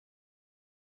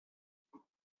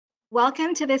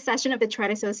Welcome to this session of the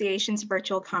Tourette Association's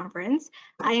virtual conference.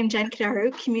 I am Jen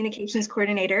Kadaru, Communications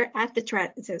Coordinator at the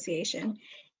Tourette Association.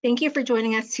 Thank you for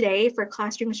joining us today for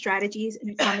Classroom Strategies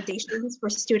and Accommodations for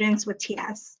Students with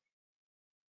TS.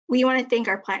 We want to thank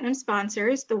our platinum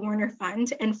sponsors, the Warner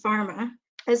Fund and Pharma,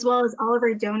 as well as all of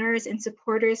our donors and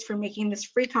supporters for making this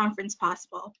free conference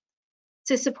possible.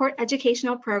 To support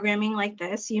educational programming like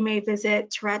this, you may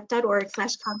visit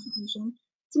tourette.org/contribution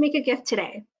to make a gift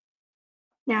today.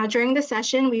 Now, during the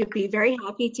session, we would be very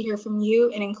happy to hear from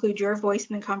you and include your voice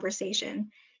in the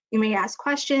conversation. You may ask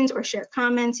questions or share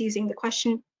comments using the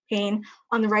question pane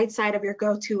on the right side of your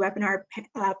GoToWebinar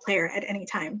player at any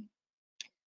time.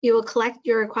 You will collect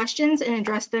your questions and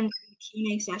address them in the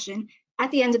Q&A session at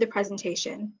the end of the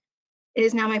presentation. It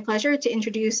is now my pleasure to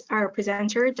introduce our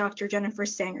presenter, Dr. Jennifer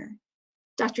Stanger.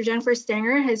 Dr. Jennifer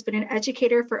Stanger has been an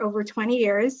educator for over 20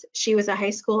 years. She was a high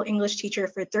school English teacher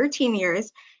for 13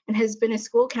 years and has been a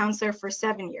school counselor for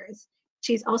 7 years.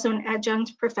 She's also an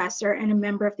adjunct professor and a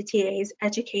member of the TA's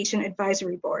Education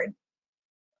Advisory Board.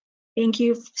 Thank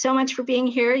you so much for being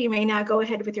here. You may now go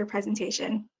ahead with your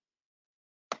presentation.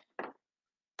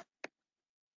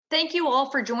 Thank you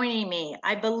all for joining me.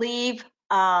 I believe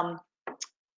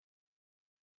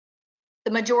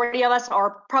the majority of us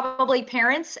are probably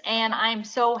parents, and I'm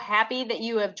so happy that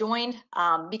you have joined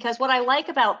because what I like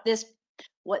about this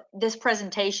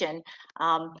presentation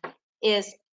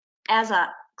is, as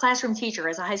a classroom teacher,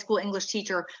 as a high school English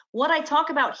teacher, what I talk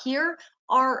about here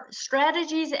are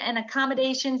strategies and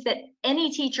accommodations that any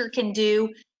teacher can do,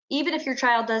 even if your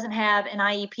child doesn't have an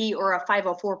IEP or a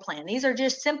 504 plan. These are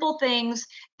just simple things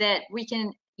that we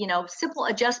can, simple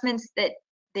adjustments that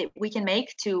we can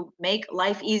make to make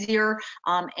life easier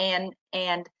and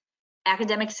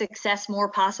academic success more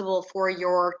possible for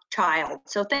your child.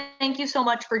 So thank you so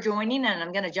much for joining, and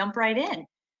I'm going to jump right in.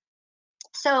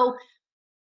 So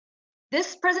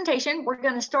this presentation, we're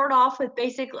going to start off with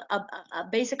a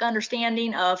basic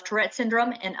understanding of Tourette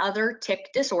syndrome and other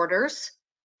tic disorders.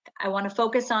 I want to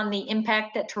focus on the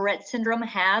impact that Tourette syndrome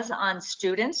has on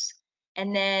students,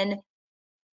 and then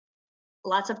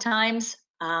lots of times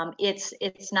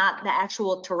it's not the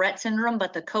actual Tourette syndrome,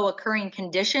 but the co-occurring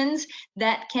conditions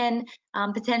that can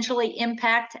potentially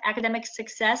impact academic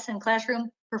success and classroom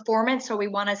performance. So we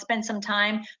want to spend some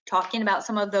time talking about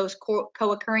some of those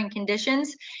co-occurring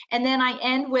conditions. And then I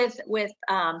end with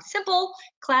simple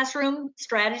classroom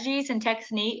strategies and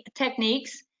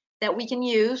techniques that we can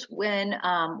use when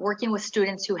working with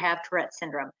students who have Tourette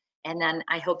syndrome. And then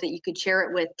I hope that you could share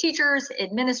it with teachers,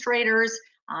 administrators,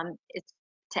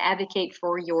 to advocate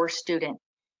for your student.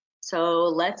 So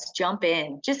let's jump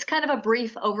in. Just kind of a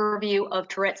brief overview of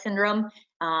Tourette syndrome.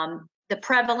 The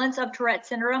prevalence of Tourette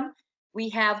syndrome, we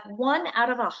have 1 out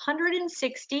of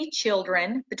 160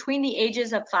 children between the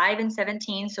ages of 5 and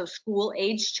 17, so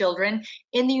school-age children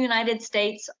in the United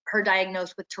States are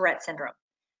diagnosed with Tourette syndrome.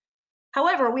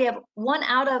 However, we have 1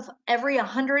 out of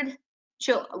 100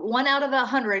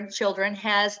 children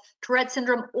has Tourette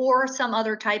syndrome or some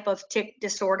other type of tic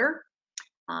disorder.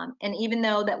 And even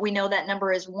though that we know that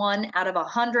number is 1 out of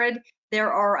 100,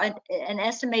 there are an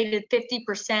estimated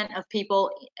 50% of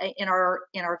people in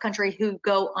our country who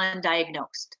go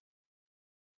undiagnosed.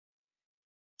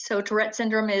 So Tourette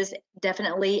syndrome is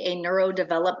definitely a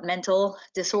neurodevelopmental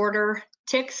disorder.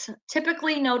 Tics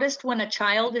typically noticed when a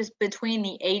child is between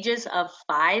the ages of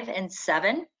 5 and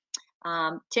 7.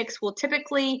 Tics will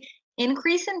typically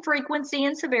increase in frequency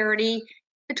and severity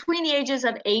between the ages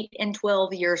of 8 and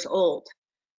 12 years old.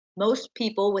 Most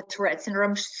people with Tourette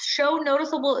syndrome show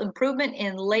noticeable improvement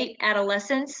in late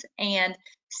adolescence, and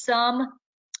some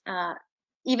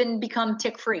even become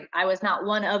tick-free. I was not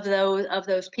one of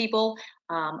those people.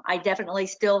 I definitely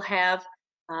still have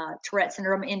Tourette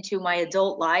syndrome into my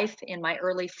adult life in my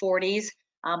early 40s,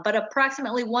 but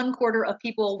approximately 1/4 of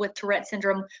people with Tourette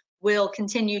syndrome will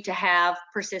continue to have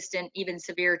persistent, even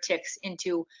severe tics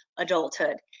into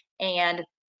adulthood. And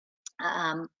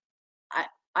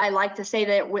I like to say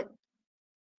that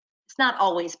it's not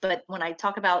always, but when I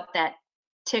talk about that,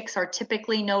 tics are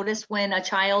typically noticed when a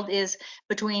child is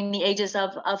between the ages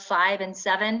of 5 and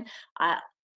 7.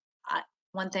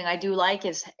 One thing I do like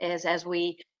is as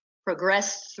we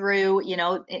progress through,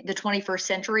 the 21st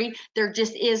century, there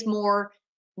just is more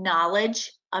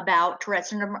knowledge about Tourette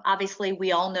syndrome. Obviously,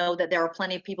 we all know that there are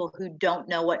plenty of people who don't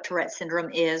know what Tourette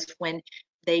syndrome is when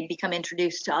they become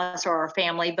introduced to us or our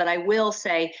family, but I will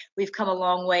say we've come a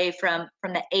long way from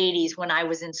the 80s when I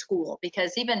was in school,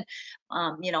 because even,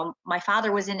 my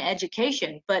father was in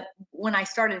education, but when I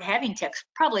started having tics,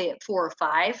 probably at 4 or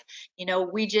 5,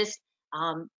 we just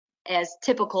as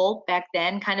typical back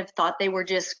then, kind of thought they were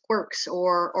just quirks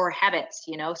or habits,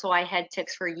 you know. So I had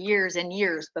tics for years and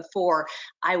years before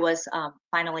I was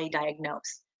finally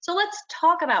diagnosed. So let's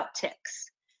talk about tics.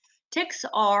 Tics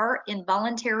are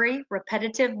involuntary,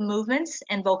 repetitive movements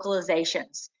and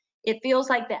vocalizations. It feels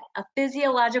like a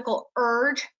physiological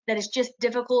urge that is just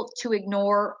difficult to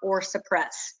ignore or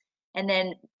suppress. And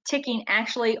then ticking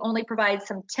actually only provides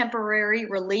some temporary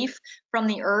relief from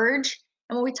the urge.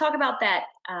 And when we talk about that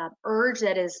urge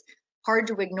that is hard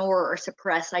to ignore or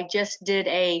suppress, I just did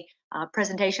a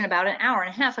presentation about an hour and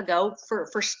a half ago for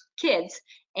kids,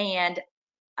 and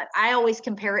I always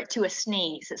compare it to a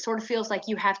sneeze. It sort of feels like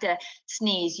you have to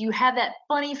sneeze. You have that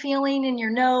funny feeling in your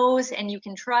nose, and you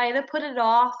can try to put it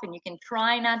off, and you can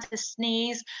try not to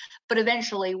sneeze, but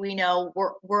eventually we know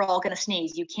we're all going to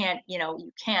sneeze. You can't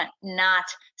not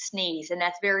sneeze, and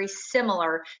that's very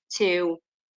similar to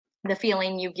the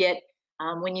feeling you get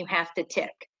when you have to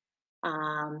tick.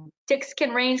 Tics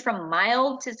can range from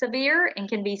mild to severe and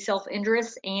can be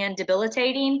self-injurious and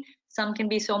debilitating. Some can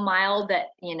be so mild that,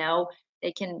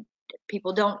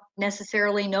 people don't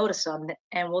necessarily notice them.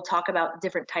 And we'll talk about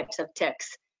different types of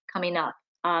tics coming up.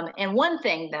 And one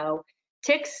thing though,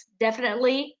 tics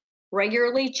definitely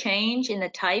regularly change in the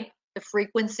type, the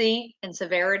frequency and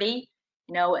severity,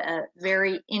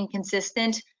 very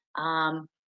inconsistent. And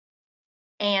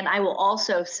I will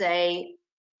also say,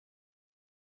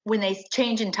 when they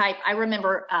change in type, I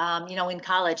remember, in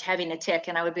college having a tic,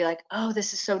 and I would be like, oh,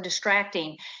 this is so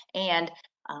distracting. And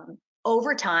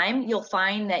over time, you'll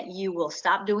find that you will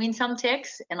stop doing some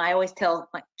tics. And I always tell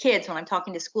my kids when I'm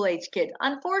talking to school age kids,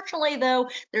 unfortunately, though,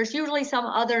 there's usually some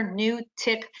other new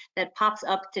tic that pops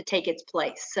up to take its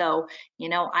place. So,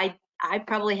 I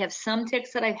probably have some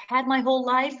tics that I've had my whole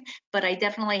life, but I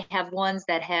definitely have ones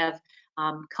that have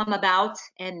come about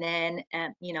and then,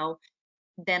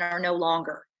 then are no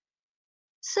longer.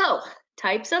 So,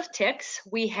 types of tics,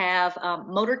 we have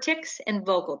motor tics and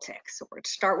vocal tics. So we're to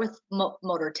start with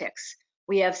motor tics.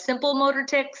 We have simple motor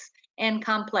tics and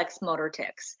complex motor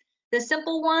tics. The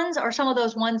simple ones are some of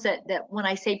those ones that when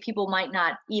I say people might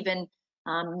not even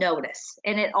notice.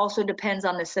 And it also depends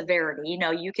on the severity.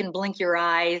 You can blink your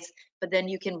eyes, but then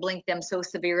you can blink them so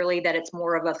severely that it's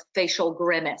more of a facial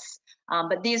grimace.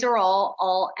 But these are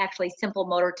all actually simple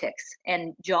motor tics,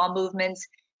 and jaw movements,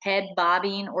 head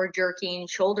bobbing or jerking,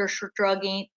 shoulder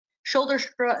shrugging,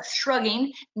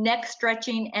 neck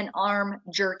stretching, and arm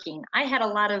jerking. I had a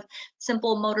lot of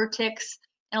simple motor tics,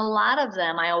 and a lot of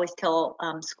them, I always tell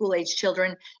school-age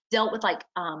children, dealt with like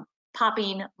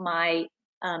popping my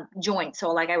joints.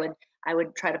 So like I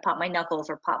would try to pop my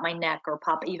knuckles or pop my neck or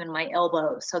pop even my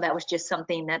elbows. So that was just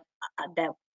something that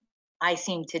I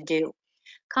seem to do.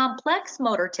 Complex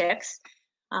motor tics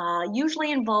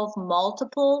usually involve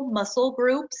multiple muscle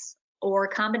groups or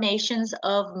combinations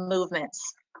of movements.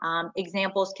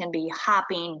 Examples can be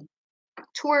hopping,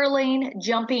 twirling,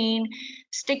 jumping,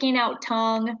 sticking out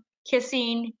tongue,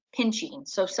 kissing, pinching.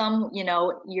 So some,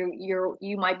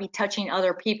 you might be touching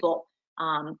other people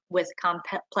with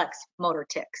complex motor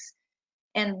tics.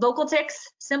 And vocal tics,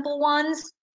 simple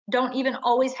ones, don't even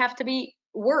always have to be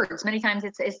words. Many times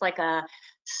it's like a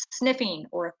sniffing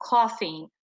or a coughing,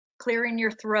 clearing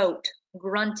your throat,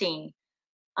 grunting,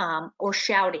 or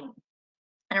shouting.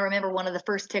 And I remember one of the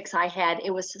first tics I had,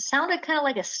 sounded kind of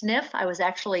like a sniff. I was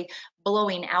actually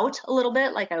blowing out a little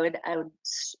bit, like I would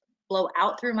blow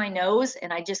out through my nose,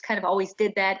 and I just kind of always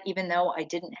did that, even though I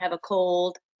didn't have a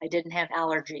cold, I didn't have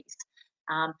allergies.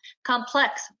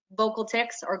 Complex vocal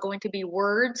tics are going to be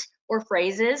words or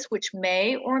phrases which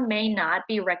may or may not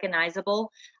be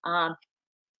recognizable.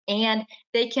 And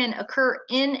they can occur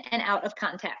in and out of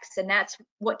context, and that's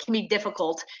what can be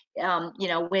difficult,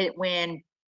 when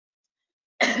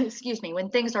excuse me, when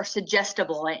things are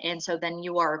suggestible, and so then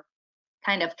you are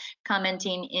kind of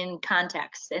commenting in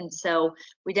context. And so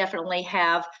we definitely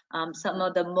have some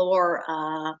of the more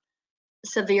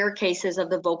severe cases of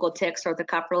the vocal tics are the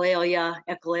coprolalia,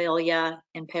 echolalia,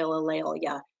 and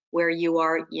palalia, where you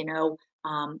are,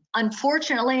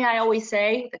 unfortunately, I always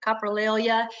say the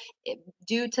coprolalia,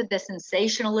 due to the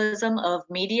sensationalism of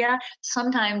media,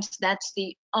 sometimes that's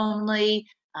the only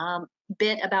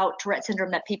bit about Tourette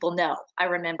syndrome that people know. I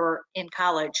remember in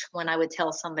college when I would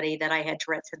tell somebody that I had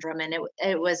Tourette syndrome, and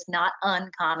it was not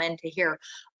uncommon to hear,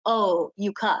 oh,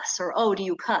 you cuss, or oh, do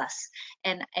you cuss?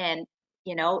 And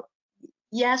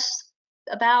yes,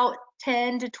 about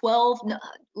 10 to 12,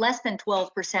 less than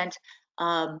 12%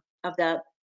 of the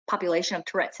population of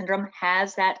Tourette syndrome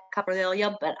has that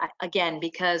coprolalia, but again,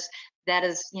 because that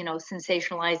is,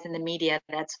 sensationalized in the media,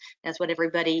 that's what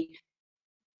everybody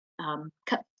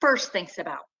first thinks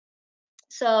about.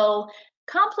 So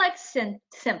Complex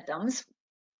symptoms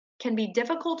can be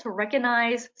difficult to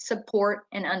recognize, support,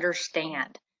 and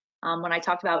understand. When I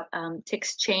talked about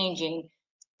tics changing,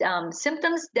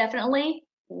 symptoms definitely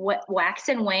wax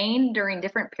and wane during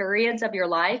different periods of your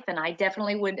life, and I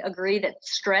definitely would agree that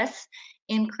stress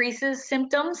increases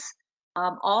symptoms.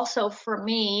 Also, for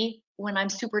me, when I'm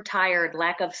super tired,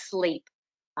 lack of sleep,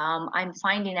 I'm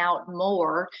finding out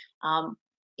more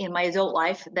in my adult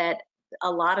life that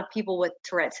a lot of people with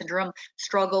Tourette syndrome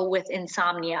struggle with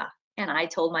insomnia. And I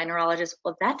told my neurologist,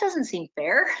 well, that doesn't seem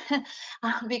fair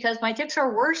because my tics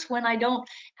are worse when I don't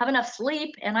have enough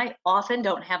sleep, and I often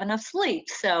don't have enough sleep.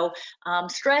 So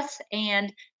stress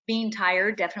and being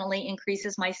tired definitely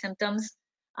increases my symptoms.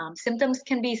 Symptoms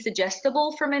can be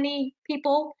suggestible for many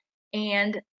people,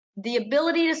 and the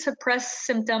ability to suppress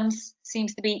symptoms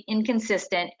seems to be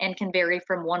inconsistent and can vary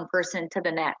from one person to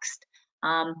the next.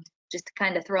 Just to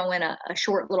kind of throw in a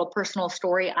short little personal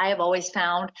story, I have always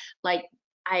found, like,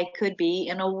 I could be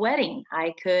in a wedding.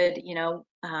 I could,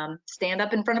 stand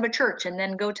up in front of a church and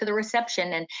then go to the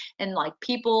reception, and like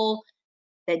people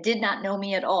that did not know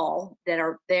me at all that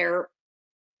are there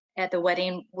at the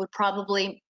wedding would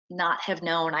probably not have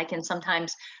known. I can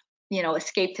sometimes,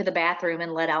 escape to the bathroom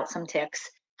and let out some tics.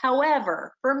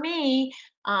 However, for me,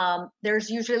 there's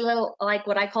usually a little, like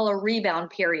what I call a rebound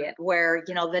period, where,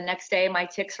 the next day my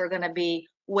tics are going to be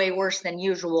way worse than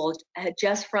usual,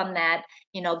 just from that,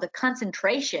 the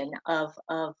concentration of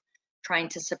trying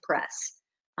to suppress.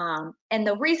 And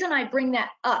the reason I bring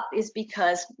that up is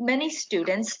because many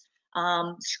students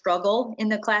struggle in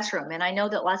the classroom, and I know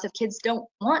that lots of kids don't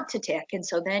want to tic, and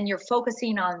so then you're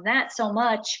focusing on that so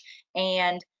much,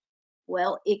 and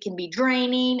well, it can be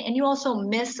draining, and you also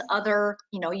miss other,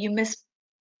 you miss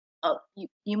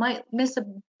you might miss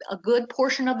a good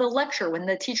portion of the lecture when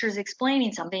the teacher's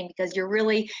explaining something, because you're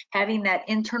really having that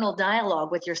internal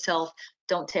dialogue with yourself.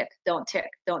 Don't tic, don't tic,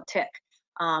 don't tic.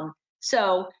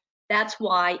 So that's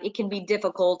why it can be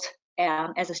difficult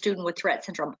as a student with Tourette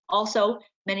syndrome. Also,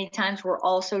 many times we're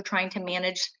also trying to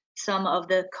manage some of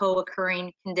the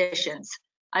co-occurring conditions.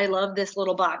 I love this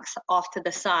little box off to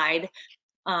the side,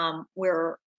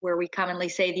 where we commonly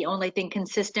say the only thing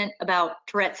consistent about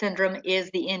Tourette syndrome is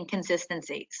the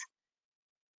inconsistencies.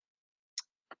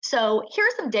 So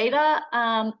here's some data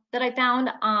that I found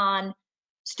on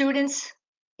students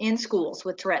in schools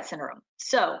with Tourette syndrome.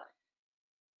 So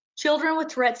children with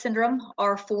Tourette syndrome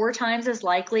are 4 times as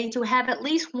likely to have at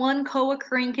least one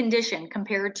co-occurring condition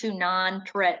compared to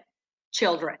non-Tourette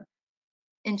children.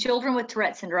 In children with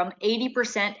Tourette syndrome,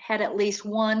 80% had at least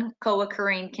one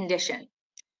co-occurring condition.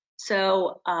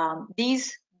 So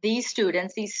these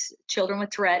students, these children with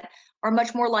Tourette, are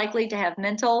much more likely to have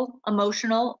mental,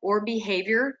 emotional, or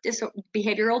behavioral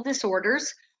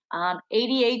disorders,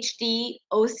 ADHD,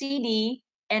 OCD,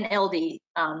 and LD.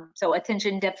 So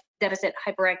attention deficit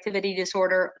hyperactivity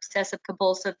disorder, obsessive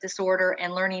compulsive disorder,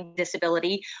 and learning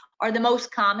disability are the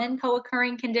most common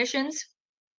co-occurring conditions.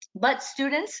 But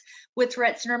students with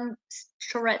Tourette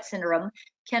syndrome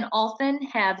can often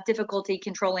have difficulty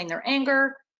controlling their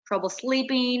anger, trouble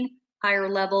sleeping, higher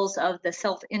levels of the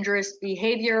self-injurious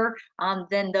behavior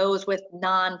than those with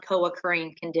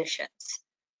non-co-occurring conditions.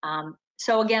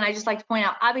 So again, I just like to point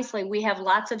out, obviously we have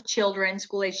lots of children,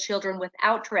 school-age children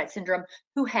without Tourette syndrome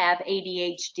who have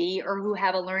ADHD or who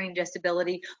have a learning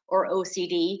disability or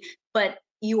OCD, but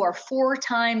you are 4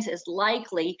 times as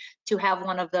likely to have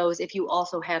one of those if you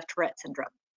also have Tourette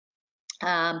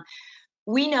syndrome.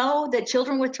 We know that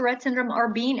children with Tourette syndrome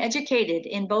are being educated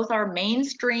in both our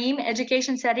mainstream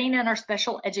education setting and our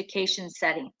special education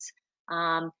settings.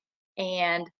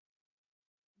 And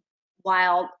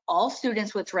while all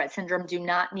students with Tourette syndrome do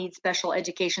not need special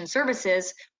education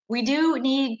services, we do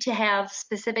need to have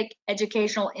specific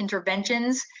educational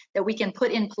interventions that we can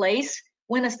put in place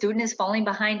when a student is falling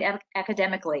behind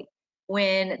academically,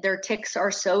 when their tics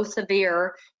are so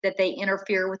severe that they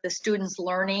interfere with the student's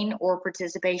learning or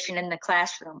participation in the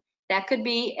classroom. That could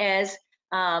be as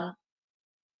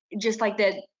just like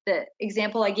the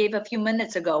example I gave a few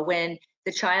minutes ago, when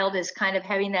the child is kind of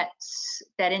having that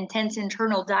intense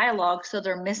internal dialogue, so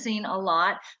they're missing a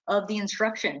lot of the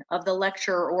instruction of the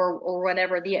lecture or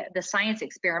whatever, the science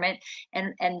experiment,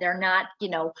 and they're not,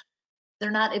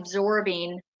 they're not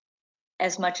absorbing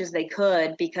as much as they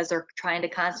could because they're trying to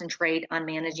concentrate on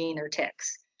managing their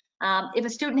tics. If a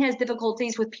student has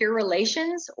difficulties with peer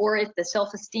relations, or if the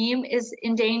self-esteem is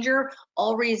in danger,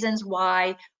 all reasons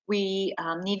why we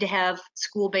need to have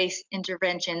school-based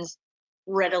interventions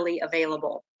readily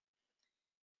available.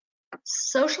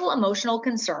 Social emotional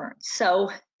concerns.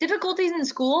 So difficulties in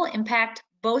school impact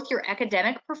both your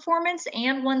academic performance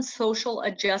and one's social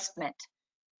adjustment.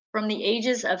 From the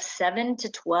ages of 7 to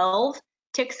 12,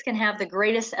 tics can have the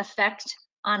greatest effect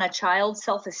on a child's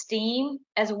self-esteem,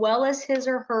 as well as his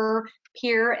or her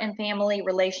peer and family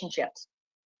relationships.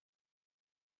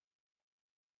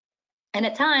 And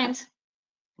at times,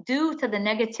 due to the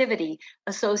negativity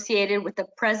associated with the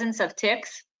presence of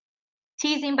tics,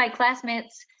 teasing by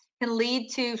classmates can lead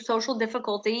to social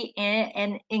difficulty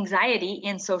and anxiety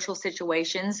in social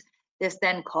situations. This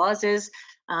then causes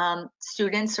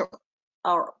students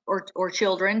or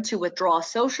children to withdraw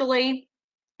socially.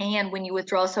 And when you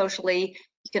withdraw socially,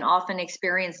 you can often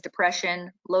experience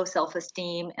depression, low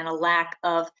self-esteem, and a lack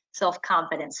of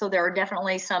self-confidence. So there are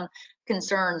definitely some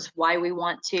concerns why we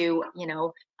want to,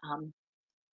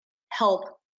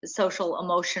 help the social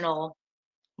emotional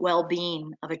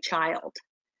well-being of a child.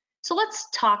 So let's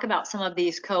talk about some of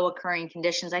these co-occurring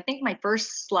conditions. I think my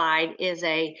first slide is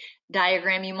a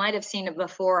diagram. You might have seen it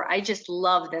before. I just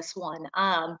love this one.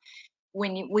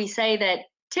 When we say that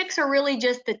tics are really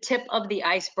just the tip of the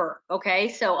iceberg, okay?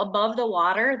 So above the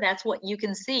water, that's what you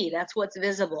can see. That's what's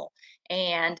visible.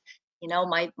 And,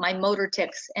 my motor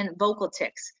tics and vocal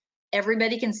tics,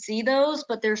 everybody can see those,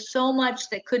 but there's so much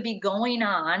that could be going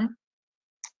on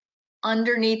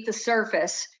underneath the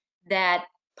surface that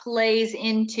plays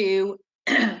into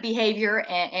behavior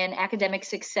and academic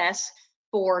success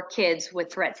for kids with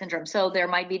Tourette syndrome. So there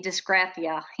might be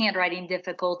dysgraphia, handwriting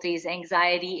difficulties,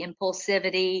 anxiety,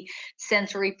 impulsivity,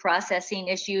 sensory processing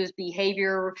issues,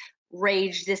 behavior,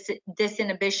 rage,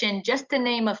 disinhibition, just to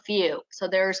name a few. So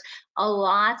there's a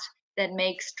lot that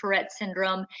makes Tourette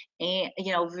syndrome,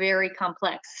 very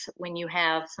complex when you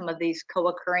have some of these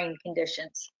co-occurring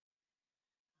conditions.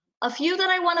 A few that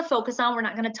I want to focus on, we're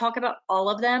not going to talk about all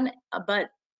of them,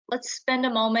 but let's spend a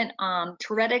moment on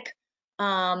Tourettic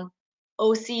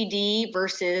OCD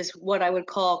versus what I would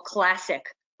call classic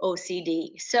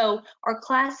OCD. So our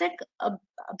classic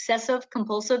obsessive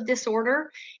compulsive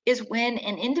disorder is when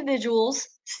an individual's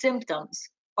symptoms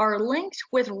are linked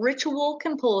with ritual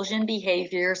compulsion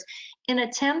behaviors in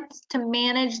attempts to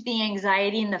manage the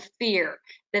anxiety and the fear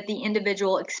that the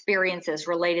individual experiences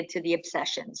related to the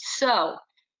obsessions. So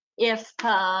if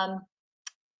I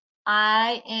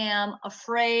am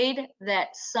afraid that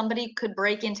somebody could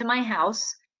break into my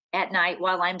house at night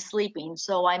while I'm sleeping,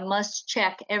 so I must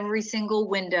check every single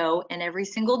window and every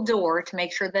single door to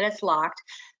make sure that it's locked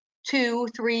 2,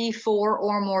 3, 4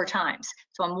 or more times.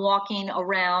 So I'm walking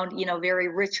around, very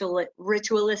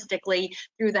ritualistically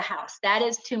through the house. That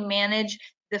is to manage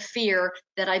the fear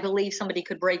that I believe somebody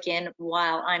could break in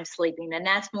while I'm sleeping. And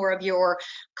that's more of your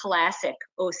classic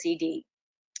OCD.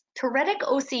 Tourettic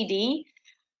OCD,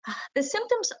 the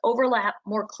symptoms overlap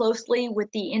more closely with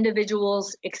the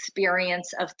individual's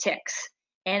experience of tics.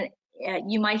 And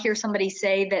you might hear somebody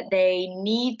say that they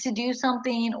need to do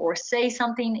something or say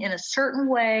something in a certain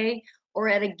way or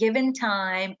at a given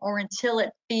time or until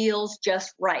it feels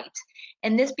just right.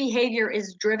 And this behavior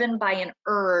is driven by an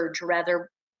urge rather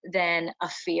than a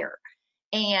fear.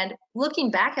 And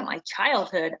looking back at my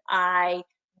childhood, I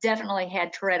definitely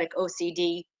had Tourettic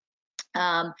OCD.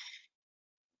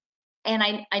 And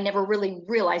I never really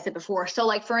realized it before. So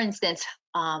like, for instance,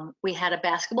 we had a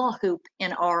basketball hoop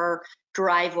in our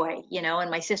driveway,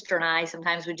 and my sister and I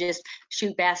sometimes would just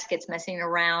shoot baskets messing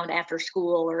around after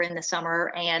school or in the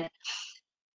summer. And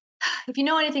if you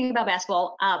know anything about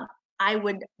basketball, I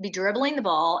would be dribbling the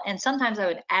ball, and sometimes I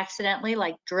would accidentally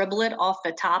dribble it off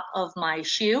the top of my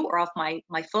shoe or off my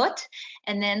foot,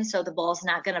 and then so the ball's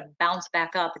not going to bounce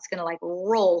back up. It's going to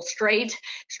roll straight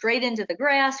into the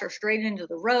grass or straight into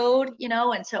the road,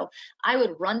 and so I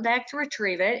would run back to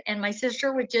retrieve it, and my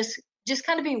sister would just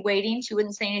kind of be waiting. She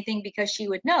wouldn't say anything because she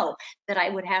would know that I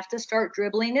would have to start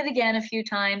dribbling it again a few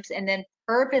times and then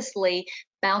purposely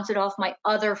bounce it off my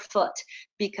other foot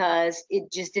because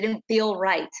it just didn't feel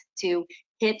right to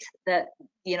hit the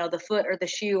foot or the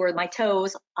shoe or my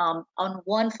toes on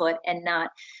one foot and not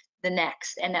the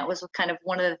next. And that was kind of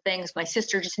one of the things my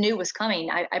sister just knew was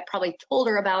coming. I probably told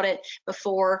her about it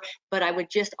before, but I would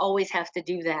just always have to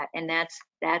do that. And that's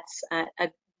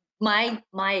my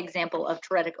example of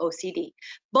Tourettic OCD.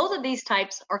 Both of these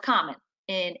types are common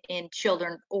in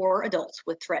children or adults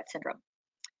with Tourette syndrome.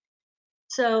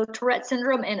 So Tourette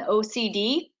syndrome and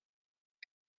OCD.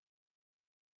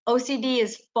 OCD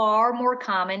is far more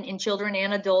common in children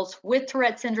and adults with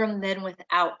Tourette syndrome than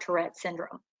without Tourette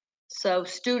syndrome. So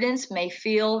students may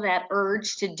feel that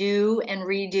urge to do and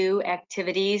redo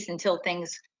activities until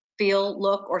things feel,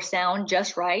 look, or sound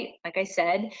just right. Like I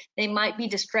said, they might be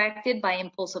distracted by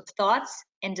impulsive thoughts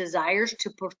and desires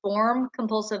to perform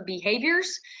compulsive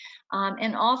behaviors.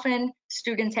 And often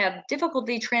students have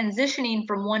difficulty transitioning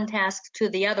from one task to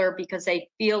the other because they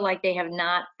feel like they have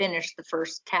not finished the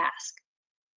first task.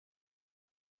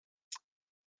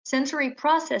 Sensory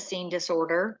processing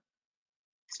disorder.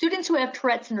 Students who have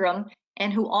Tourette syndrome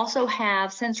and who also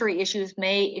have sensory issues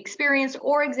may experience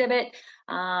or exhibit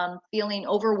feeling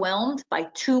overwhelmed by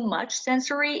too much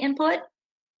sensory input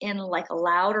in like a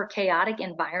loud or chaotic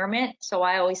environment. So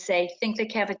I always say, think the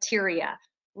cafeteria,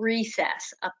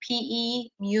 recess, a PE,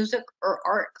 music, or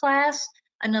art class.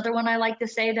 Another one I like to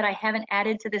say that I haven't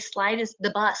added to this slide is the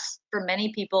bus. For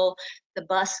many people, the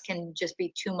bus can just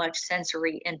be too much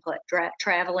sensory input,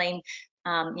 traveling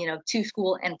to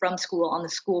school and from school on the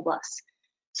school bus.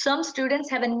 Some students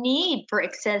have a need for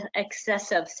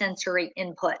excessive sensory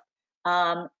input,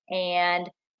 and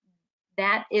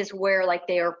that is where like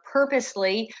they are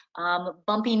purposely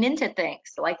bumping into things.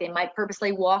 Like they might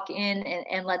purposely walk in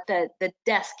and let the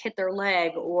desk hit their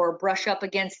leg or brush up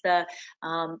against the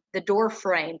door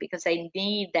frame because they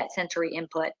need that sensory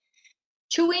input.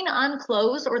 Chewing on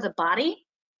clothes or the body,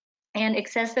 and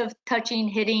excessive touching,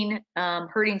 hitting,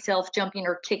 hurting self, jumping,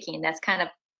 or kicking. That's kind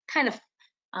of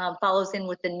follows in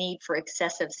with the need for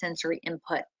excessive sensory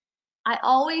input. I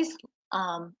always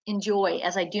enjoy,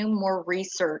 as I do more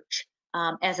research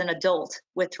as an adult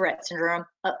with Tourette syndrome,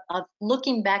 of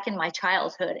looking back in my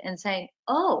childhood and saying,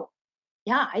 oh,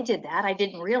 yeah, I did that. I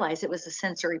didn't realize it was a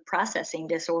sensory processing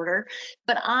disorder.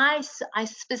 But I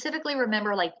specifically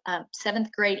remember like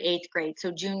 7th grade, 8th grade, so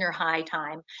junior high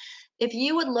time. If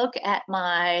you would look at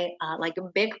my like a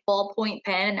big ballpoint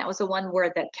pen, and that was the one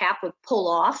where the cap would pull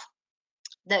off,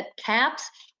 the caps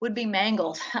would be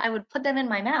mangled. I would put them in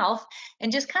my mouth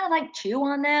and just kind of like chew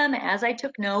on them as I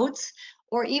took notes,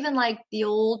 or even like the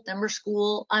old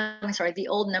the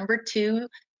old number 2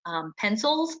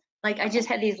 pencils. Like I just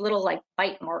had these little like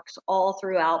bite marks all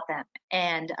throughout them.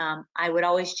 And I would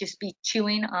always just be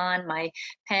chewing on my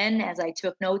pen as I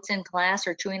took notes in class,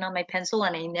 or chewing on my pencil.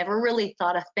 And I never really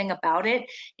thought a thing about it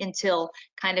until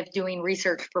kind of doing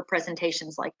research for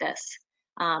presentations like this.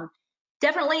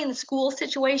 Definitely in the school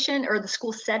situation or the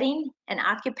school setting, an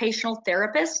occupational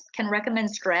therapist can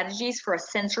recommend strategies for a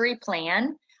sensory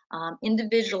plan,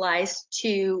 individualized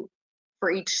for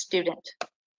each student.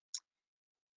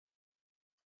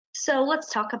 So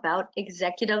let's talk about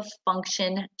executive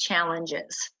function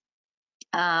challenges,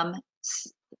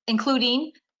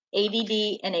 including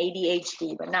ADD and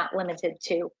ADHD, but not limited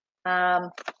to.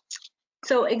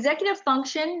 So executive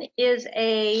function is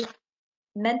a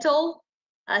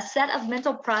set of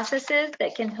mental processes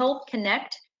that can help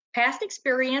connect past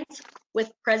experience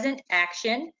with present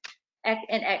action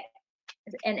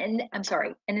and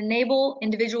enable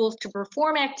individuals to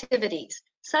perform activities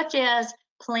such as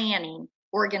planning,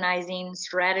 organizing,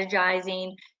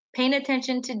 strategizing, paying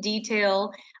attention to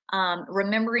detail,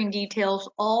 remembering details,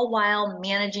 all while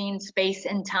managing space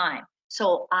and time.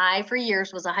 So I, for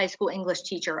years, was a high school English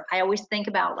teacher. I always think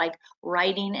about like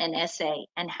writing an essay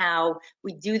and how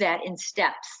we do that in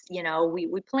steps. You know, we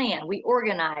plan, we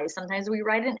organize, sometimes we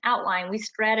write an outline, we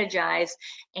strategize,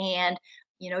 and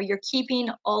you're keeping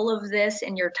all of this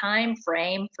in your time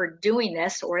frame for doing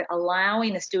this, or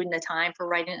allowing the student the time for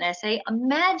writing an essay.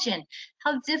 Imagine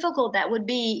how difficult that would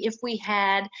be if we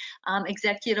had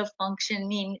executive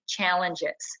functioning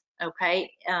challenges,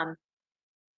 okay?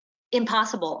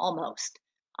 Impossible almost.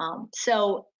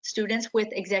 So students with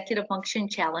executive function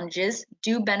challenges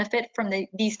do benefit from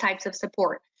these types of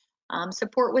support.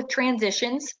 Support with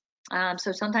transitions.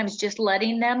 So sometimes just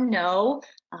letting them know,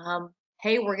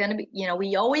 hey, we're going to be,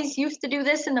 we always used to do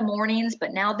this in the mornings,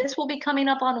 but now this will be coming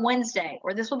up on Wednesday,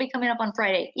 or this will be coming up on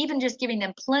Friday. Even just giving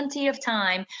them plenty of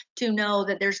time to know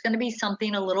that there's going to be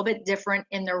something a little bit different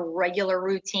in their regular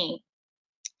routine.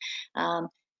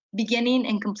 Beginning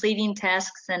and completing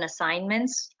tasks and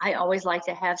assignments. I always like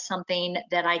to have something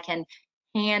that I can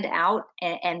hand out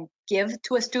and give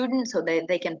to a student so that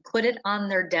they can put it on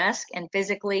their desk and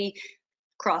physically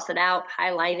cross it out,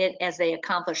 highlight it as they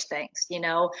accomplish things.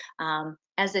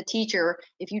 As a teacher,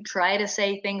 if you try to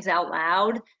say things out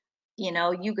loud,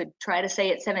 you could try to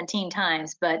say it 17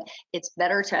 times, but it's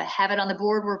better to have it on the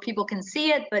board where people can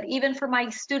see it. But even for my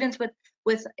students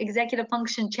with executive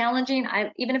function challenging,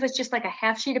 even if it's just like a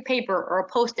half sheet of paper or a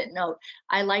post-it note,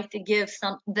 I like to give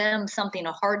them something,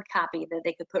 a hard copy that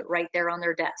they could put right there on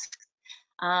their desk.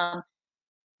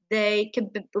 They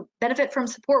could benefit from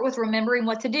support with remembering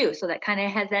what to do. So that kind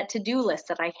of has that to-do list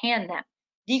that I hand them.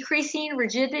 Decreasing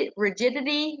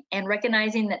rigidity and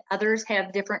recognizing that others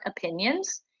have different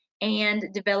opinions,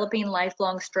 and developing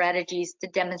lifelong strategies to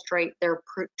demonstrate their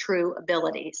true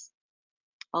abilities.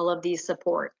 All of these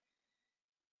support.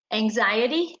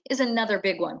 Anxiety is another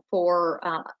big one for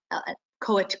a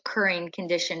co-occurring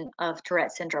condition of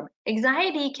Tourette syndrome.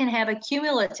 Anxiety can have a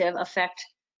cumulative effect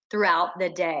throughout the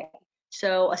day.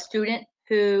 So a student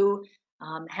who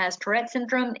has Tourette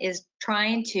syndrome is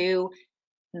trying to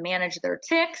manage their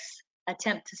tics,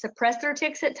 attempt to suppress their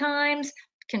tics at times,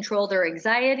 control their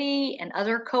anxiety and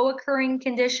other co-occurring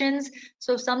conditions.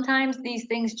 So sometimes these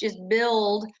things just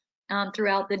build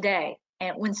throughout the day.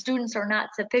 And when students are not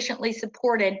sufficiently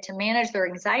supported to manage their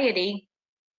anxiety,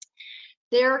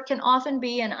 there can often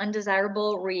be an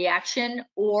undesirable reaction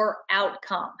or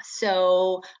outcome.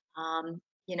 So,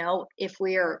 you know, if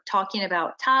we are talking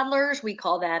about toddlers, we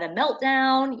call that a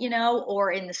meltdown, you know,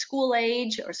 or in the school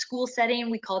age or school setting,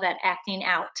 we call that acting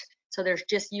out. So there's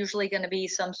just usually going to be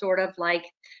some sort of like,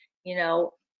 you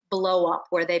know, blow up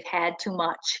where they've had too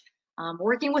much.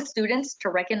 Working with students to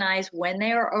recognize when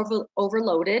they are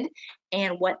overloaded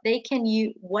and what they can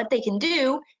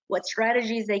do, what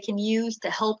strategies they can use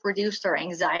to help reduce their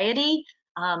anxiety,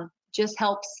 just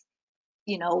helps,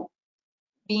 you know,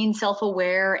 being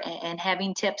self-aware and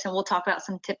having tips, and we'll talk about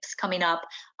some tips coming up,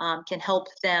 can help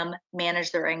them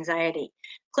manage their anxiety.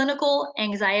 Clinical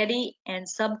anxiety and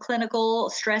subclinical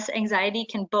stress anxiety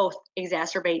can both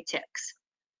exacerbate tics.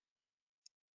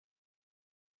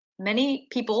 Many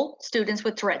people, students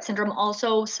with Tourette syndrome,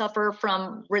 also suffer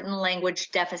from written language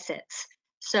deficits.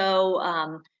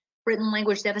 So written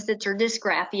language deficits or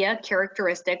dysgraphia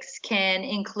characteristics can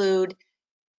include,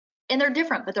 and they're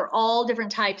different, but they're all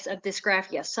different types of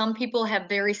dysgraphia. Some people have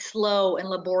very slow and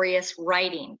laborious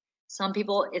writing. Some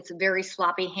people, it's very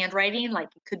sloppy handwriting, like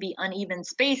it could be uneven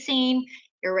spacing,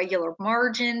 irregular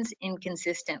margins,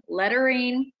 inconsistent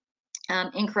lettering,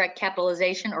 incorrect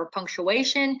capitalization or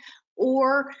punctuation,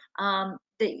 or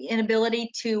the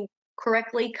inability to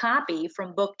correctly copy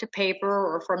from book to paper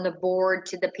or from the board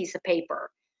to the piece of paper.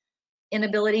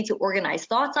 Inability to organize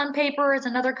thoughts on paper is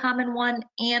another common one,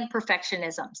 and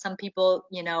perfectionism. Some people,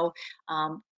 you know,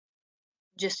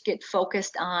 just get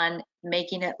focused on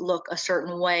making it look a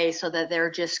certain way so that they're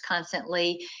just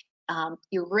constantly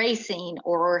erasing,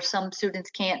 or some students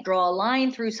can't draw a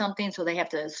line through something, so they have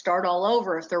to start all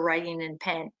over if they're writing in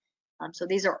pen. So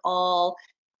these are all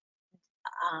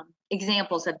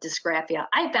examples of dysgraphia.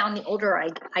 I found the older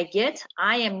I get,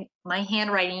 my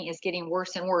handwriting is getting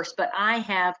worse and worse, but I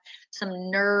have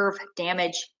some nerve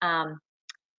damage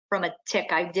from a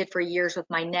tic I did for years with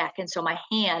my neck. And so my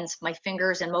hands, my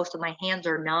fingers and most of my hands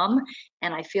are numb.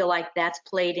 And I feel like that's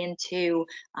played into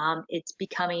it's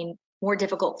becoming more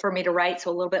difficult for me to write. So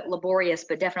a little bit laborious,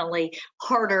 but definitely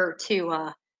harder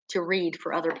to read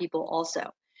for other people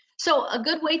also. So a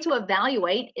good way to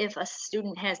evaluate if a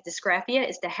student has dysgraphia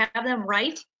is to have them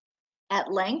write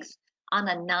at length on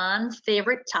a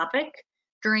non-favorite topic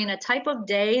during a type of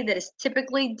day that is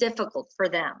typically difficult for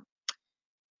them.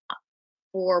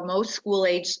 For most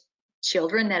school-age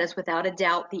children, that is without a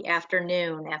doubt the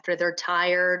afternoon, after they're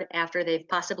tired, after they've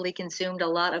possibly consumed a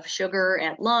lot of sugar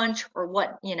at lunch, or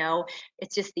what, you know,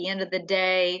 it's just the end of the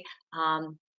day.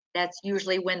 That's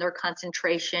usually when their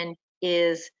concentration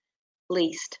is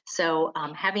least. So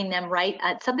having them write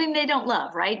something they don't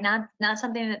love, right? Not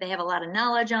something that they have a lot of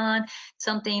knowledge on,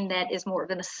 something that is more of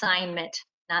an assignment,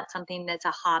 not something that's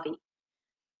a hobby.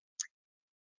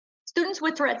 Students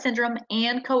with Tourette syndrome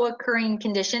and co-occurring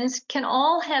conditions can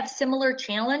all have similar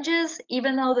challenges,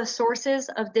 even though the sources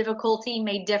of difficulty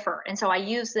may differ. And so I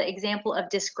use the example of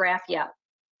dysgraphia.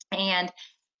 And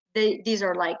these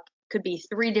are like, could be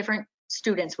 3 different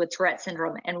students with Tourette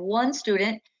syndrome. And one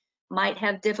student might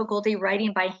have difficulty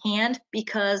writing by hand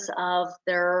because of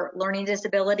their learning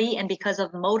disability and because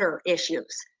of motor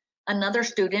issues. Another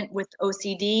student with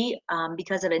OCD,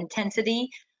 because of intensity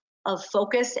of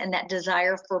focus and that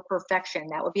desire for perfection.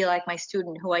 That would be like my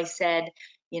student who I said,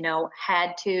 you know,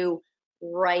 had to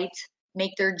write,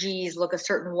 make their G's look a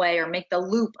certain way, or make the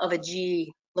loop of a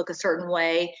G look a certain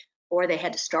way, or they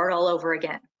had to start all over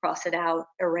again, cross it out,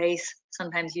 erase,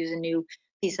 sometimes use a new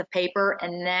piece of paper.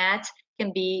 And that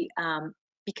can be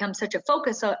become such a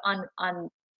focus on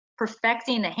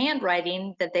perfecting the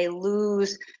handwriting that they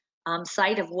lose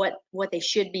sight of what they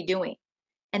should be doing.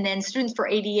 And then students for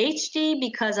ADHD,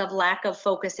 because of lack of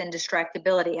focus and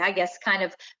distractibility. I guess kind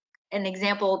of an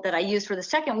example that I use for the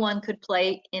second one could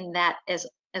play in that as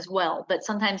well. But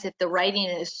sometimes if the writing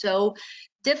is so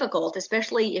difficult,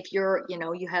 especially if you're, you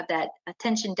know, you have that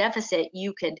attention deficit,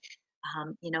 you could,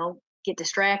 you know, get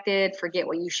distracted, forget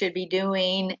what you should be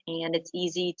doing. And it's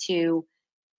easy to,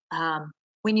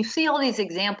 when you see all these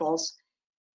examples,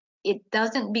 it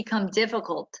doesn't become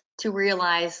difficult to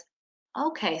realize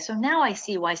okay, so now I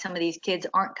see why some of these kids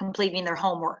aren't completing their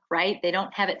homework, right? They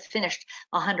don't have it finished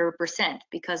 100%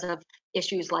 because of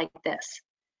issues like this.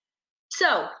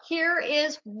 So here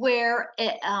is where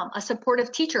a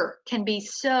supportive teacher can be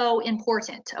so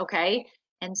important, okay?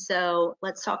 And so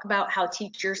let's talk about how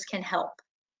teachers can help.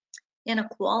 In a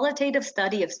qualitative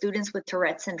study of students with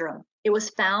Tourette syndrome, it was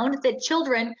found that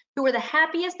children who were the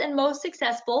happiest and most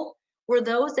successful were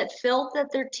those that felt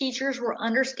that their teachers were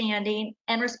understanding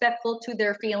and respectful to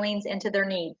their feelings and to their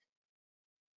needs.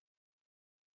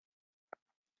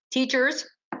 Teachers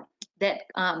that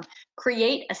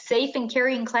create a safe and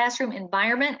caring classroom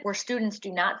environment where students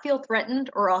do not feel threatened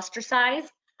or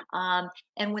ostracized.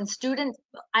 And when students,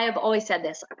 I have always said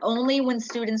this, only when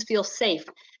students feel safe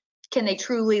can they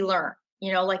truly learn.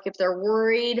 You know, like if they're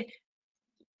worried,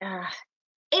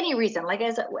 any reason, like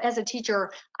as a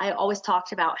teacher, I always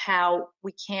talked about how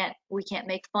we can't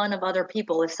make fun of other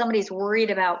people. If somebody's worried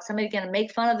about somebody going to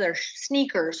make fun of their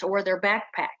sneakers or their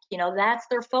backpack, you know, that's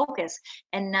their focus,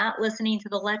 and not listening to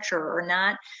the lecturer or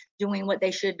not doing what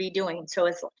they should be doing. So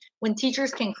it's when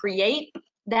teachers can create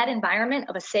that environment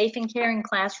of a safe and caring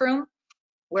classroom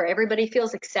where everybody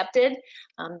feels accepted,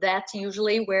 that's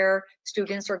usually where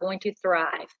students are going to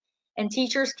thrive. And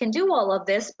teachers can do all of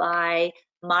this by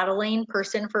modeling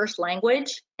person-first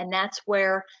language, and that's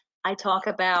where I talk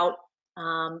about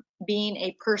being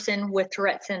a person with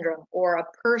Tourette syndrome or a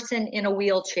person in a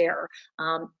wheelchair,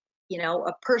 you know,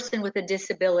 a person with a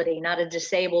disability, not a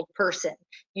disabled person.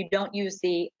 You don't use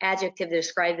the adjective to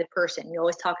describe the person. You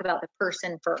always talk about the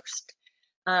person first.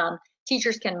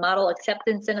 Teachers can model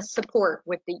acceptance and support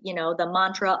with the, you know, the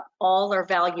mantra, all are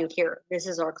valued here. This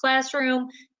is our classroom.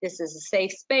 This is a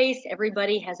safe space.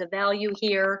 Everybody has a value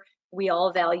here. We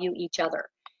all value each other.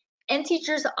 And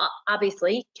teachers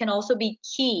obviously can also be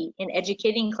key in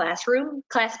educating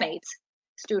classmates,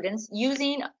 students,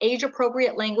 using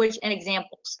age-appropriate language and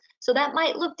examples. So that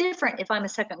might look different if I'm a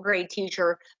second grade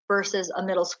teacher versus a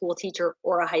middle school teacher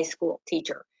or a high school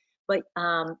teacher. But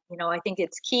you know, I think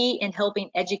it's key in helping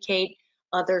educate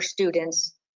other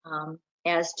students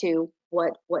as to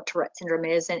what Tourette syndrome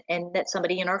is, and that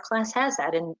somebody in our class has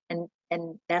that,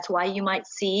 and that's why you might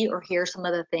see or hear some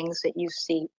of the things that you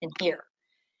see and hear.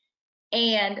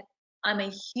 And I'm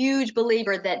a huge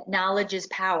believer that knowledge is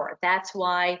power. That's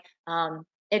why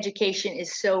education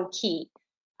is so key.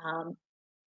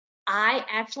 I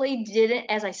actually didn't,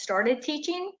 as I started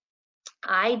teaching,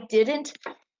 I didn't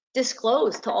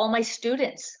disclose to all my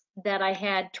students that I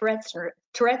had Tourette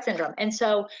syndrome. And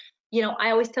so, you know,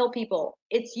 I always tell people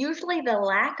it's usually the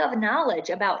lack of knowledge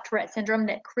about Tourette syndrome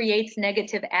that creates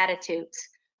negative attitudes.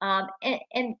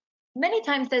 And many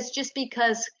times that's just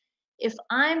because if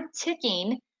I'm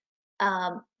ticking,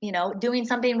 you know, doing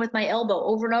something with my elbow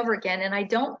over and over again, and I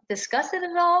don't discuss it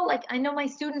at all, like I know my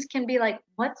students can be like,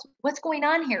 what's going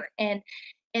on here? And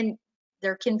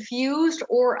they're confused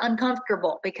or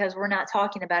uncomfortable because we're not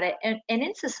talking about it. And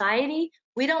in society,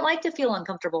 we don't like to feel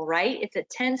uncomfortable, right? It's a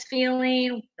tense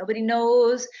feeling. Nobody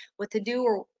knows what to do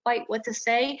or quite what to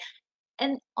say.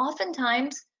 And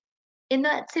oftentimes in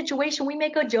that situation, we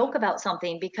make a joke about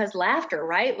something because laughter,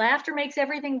 right? Laughter makes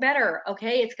everything better,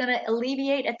 okay? It's gonna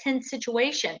alleviate a tense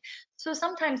situation. So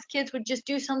sometimes kids would just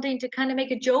do something to kind of make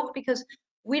a joke because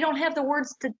we don't have the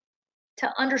words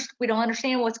we don't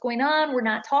understand what's going on. We're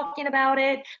not talking about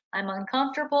it. I'm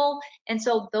uncomfortable. And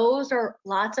so those are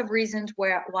lots of reasons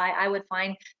why I would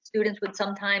find students would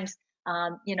sometimes,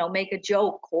 you know, make a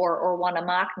joke or want to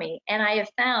mock me. And I have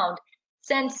found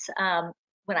since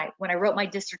when I wrote my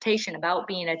dissertation about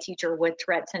being a teacher with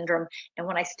Tourette syndrome, and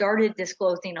when I started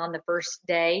disclosing on the first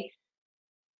day,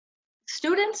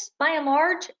 students, by and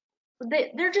large,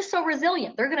 they're just so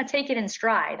resilient. They're going to take it in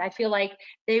stride. I feel like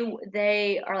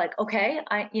they are like, okay,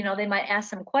 you know, they might ask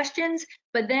some questions,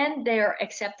 but then they're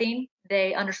accepting.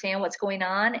 They understand what's going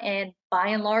on, and by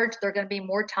and large, they're going to be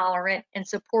more tolerant and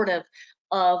supportive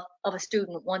of a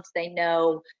student once they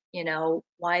know, you know,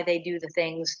 why they do the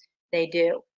things they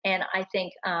do. And I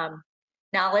think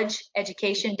knowledge,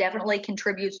 education definitely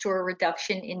contributes to a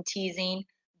reduction in teasing,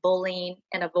 bullying,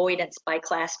 and avoidance by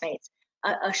classmates.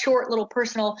 A short little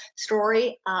personal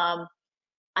story. I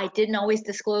didn't always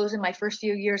disclose in my first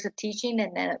few years of teaching,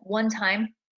 and then at one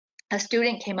time, a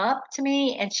student came up to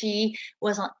me, and she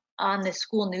was on the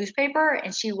school newspaper,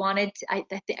 and she wanted, I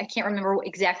can't remember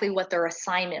exactly what their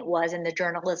assignment was in the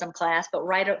journalism class, but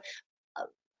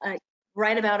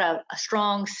write about a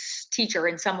strong teacher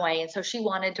in some way. And so she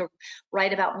wanted to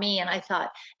write about me. And I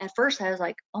thought, at first I was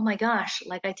like, oh my gosh,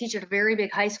 like I teach at a very big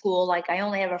high school. Like I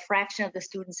only have a fraction of the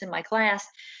students in my class.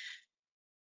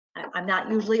 I'm not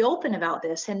usually open about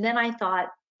this. And then I thought,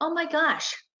 oh my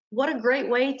gosh, what a great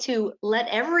way to let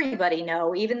everybody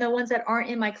know, even the ones that aren't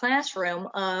in my classroom,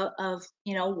 of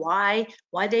why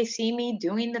they see me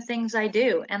doing the things I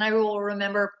do. And I will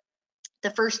remember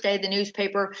the first day the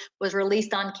newspaper was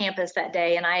released on campus that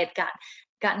day, and I had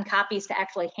gotten copies to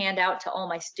actually hand out to all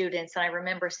my students. And I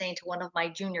remember saying to one of my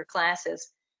junior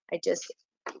classes,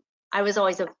 I was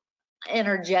always an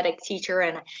energetic teacher,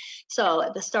 and so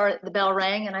at the start the bell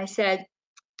rang and I said,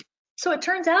 so it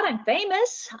turns out I'm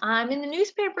famous. I'm in the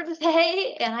newspaper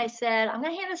today. And I said, I'm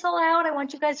going to hand this all out. I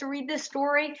want you guys to read this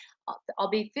story.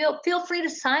 Feel free to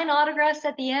sign autographs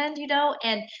at the end,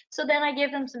 And so then I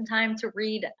gave them some time to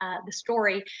read the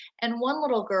story. And one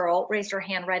little girl raised her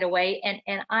hand right away.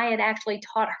 And I had actually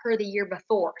taught her the year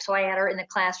before. So I had her in the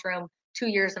classroom 2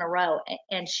 years in a row.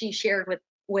 And she shared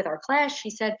with our class, she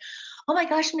said, oh my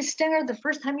gosh, Miss Stenger, the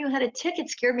first time you had a ticket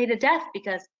scared me to death,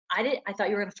 because I thought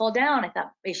you were going to fall down. I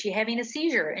thought, is she having a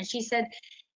seizure? And she said,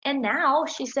 and now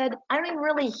she said, I don't even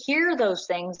really hear those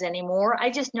things anymore. I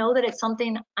just know that it's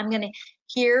something I'm going to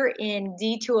hear in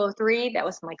D203. That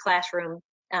was my classroom,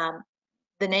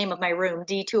 the name of my room,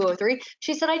 D203.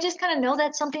 She said, I just kind of know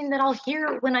that's something that I'll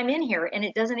hear when I'm in here. And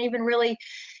it doesn't even really,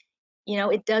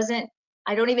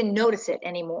 I don't even notice it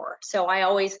anymore. So I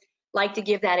always like to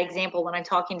give that example when I'm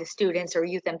talking to students or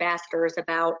youth ambassadors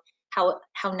about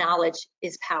how knowledge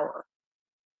is power.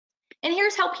 And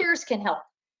here's how peers can help.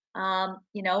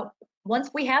 Once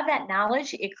we have that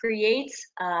knowledge, it creates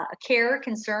a care,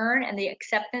 concern, and the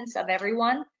acceptance of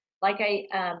everyone. Like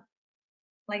I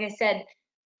said,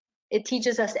 it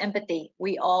teaches us empathy.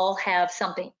 We all have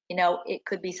something. It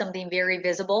could be something very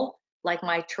visible, like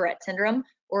my Tourette syndrome,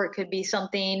 or it could be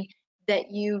something that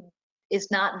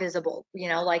is not visible.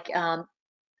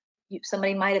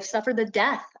 Somebody might have suffered the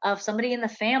death of somebody in the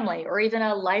family, or even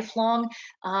a lifelong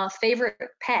favorite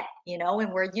pet,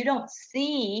 and where you don't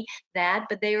see that,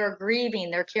 but they are grieving,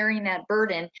 they're carrying that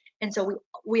burden. And so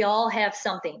we all have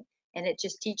something, and it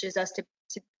just teaches us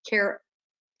to care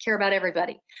about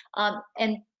everybody.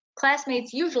 And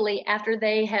classmates, usually after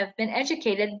they have been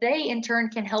educated, they in turn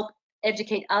can help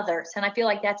educate others. And I feel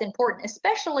like that's important,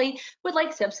 especially with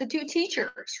like substitute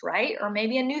teachers, right? Or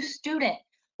maybe a new student,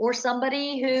 or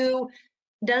somebody who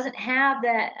doesn't have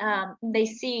that, they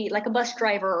see like a bus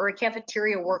driver or a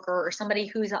cafeteria worker or somebody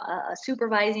who's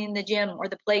supervising the gym or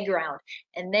the playground,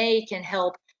 and they can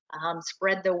help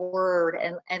spread the word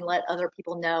and let other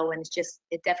people know. And it's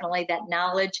definitely that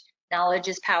knowledge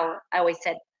is power. I always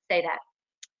say that.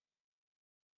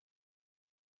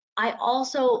 I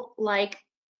also like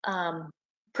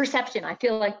perception. I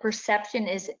feel like perception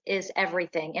is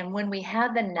everything. And when we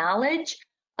have the knowledge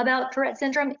about Tourette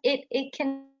syndrome, it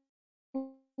can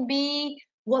be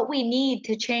what we need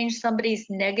to change somebody's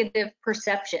negative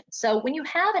perception. So when you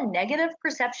have a negative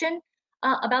perception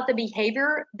about the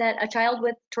behavior that a child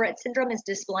with Tourette syndrome is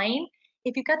displaying,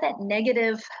 if you've got that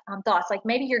negative thoughts, like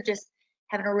maybe you're just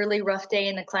having a really rough day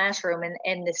in the classroom,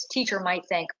 and this teacher might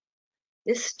think,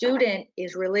 this student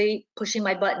is really pushing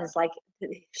my buttons, like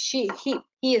he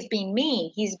is being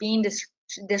mean, he's being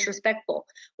disrespectful,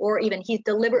 or even he's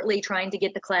deliberately trying to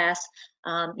get the class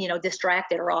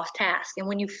distracted or off task. And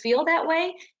when you feel that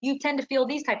way, you tend to feel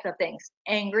these types of things: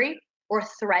 angry or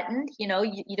threatened. You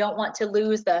don't want to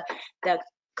lose the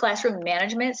classroom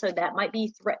management, so that might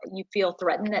be you feel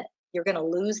threatened that you're going to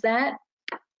lose that.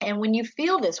 And when you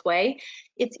feel this way,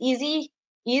 it's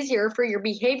easier for your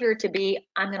behavior to be,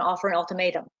 I'm going to offer an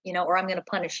ultimatum, or I'm going to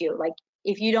punish you. Like,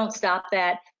 if you don't stop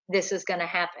that, this is going to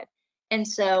happen. And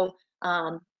so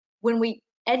when we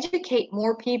educate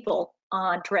more people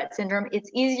on Tourette syndrome, it's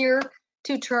easier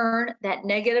to turn that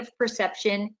negative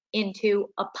perception into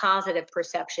a positive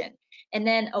perception. And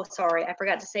then, oh, sorry, I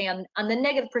forgot to say on the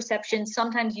negative perception,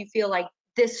 sometimes you feel like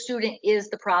this student is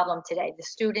the problem today. The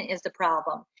student is the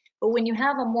problem. But when you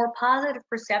have a more positive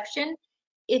perception,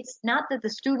 it's not that the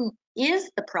student is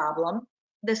the problem,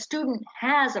 the student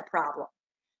has a problem.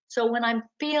 So when I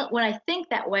think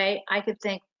that way, I could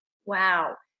think,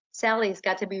 wow, Sally's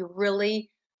got to be really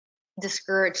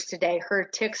discouraged today. Her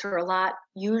tics are a lot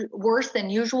worse than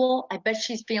usual. I bet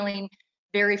she's feeling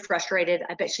very frustrated.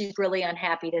 I bet she's really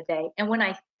unhappy today. And when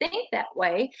I think that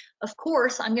way, of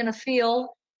course, I'm going to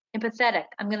feel empathetic.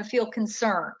 I'm going to feel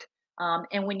concerned.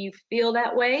 And when you feel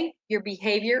that way, your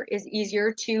behavior is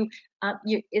easier to,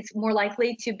 it's more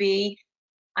likely to be,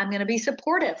 I'm going to be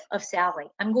supportive of Sally.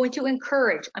 I'm going to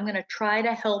encourage. I'm going to try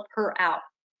to help her out.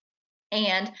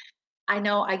 And I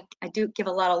know I do give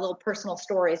a lot of little personal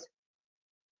stories.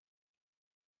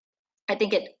 I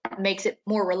think it makes it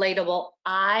more relatable.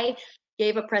 I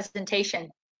gave a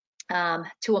presentation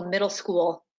to a middle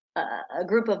school a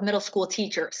group of middle school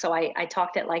teachers. So I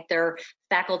talked at like their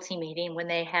faculty meeting when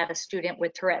they had a student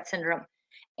with Tourette syndrome.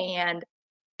 And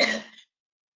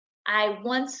I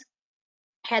once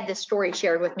had this story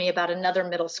shared with me about another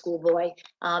middle school boy.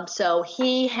 So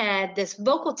he had this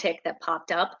vocal tic that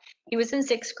popped up. He was in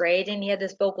 6th grade and he had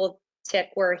this vocal tic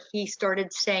where he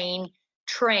started saying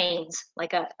trains,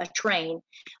 like a train,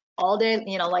 all day,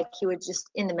 you know, like he would just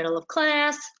in the middle of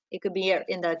class, it could be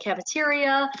in the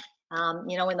cafeteria,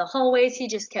 you know, in the hallways, he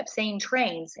just kept saying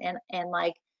trains. And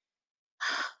like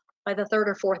by the 3rd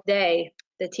or 4th day,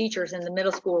 the teachers in the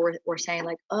middle school were saying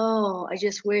like, oh, I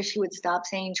just wish he would stop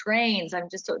saying trains. I'm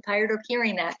just so tired of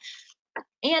hearing that.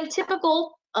 And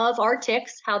typical of our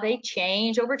tics, how they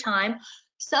change over time.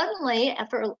 Suddenly,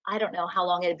 after, I don't know how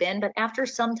long it had been, but after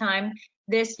some time,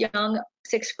 this young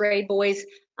 6th grade boy's,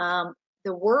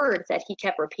 the word that he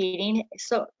kept repeating,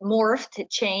 so morphed, it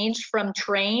changed from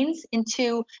trains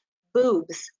into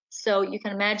boobs. So you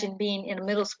can imagine being in a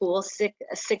middle school,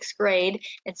 6th grade,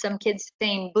 and some kids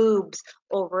saying boobs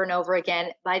over and over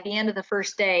again. By the end of the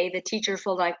first day, the teachers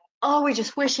were like, oh, we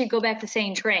just wish he'd go back to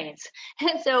saying trains.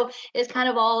 And so it's kind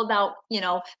of all about, you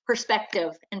know,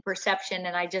 perspective and perception.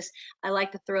 And I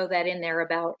like to throw that in there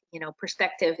about, you know,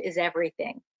 perspective is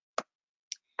everything.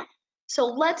 So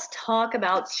let's talk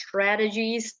about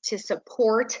strategies to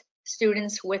support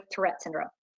students with Tourette syndrome.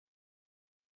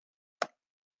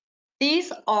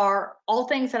 These are all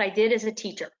things that I did as a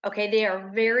teacher, okay? They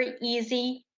are very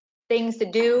easy things to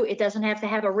do. It doesn't have to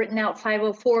have a written out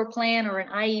 504 plan or an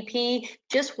IEP,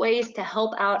 just ways to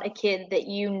help out a kid that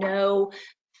you know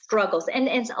struggles. And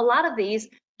a lot of these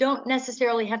don't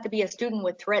necessarily have to be a student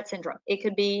with Tourette syndrome. It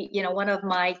could be, you know, one of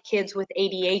my kids with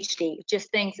ADHD,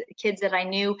 just things, kids that I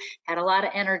knew had a lot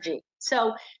of energy.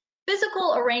 So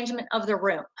physical arrangement of the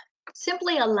room.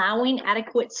 Simply allowing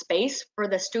adequate space for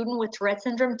the student with Tourette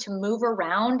syndrome to move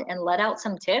around and let out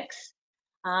some tics.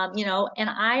 You know, and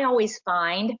I always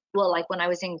find, well, like when I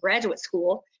was in graduate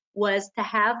school, was to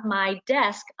have my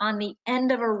desk on the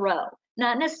end of a row,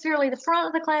 not necessarily the front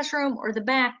of the classroom or the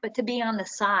back, but to be on the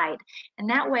side. And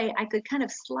that way I could kind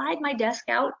of slide my desk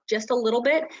out just a little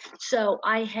bit so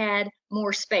I had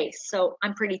more space. So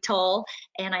I'm pretty tall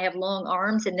and I have long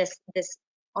arms, and this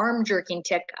arm jerking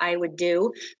tic I would do,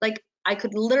 like I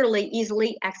could literally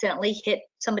easily accidentally hit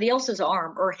somebody else's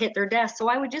arm or hit their desk. So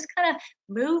I would just kind of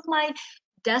move my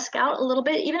desk out a little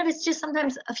bit, even if it's just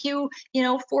sometimes a few, you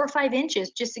know, 4 or 5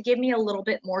 inches, just to give me a little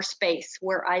bit more space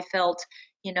where I felt,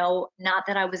 you know, not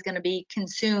that I was going to be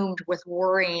consumed with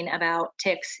worrying about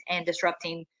tics and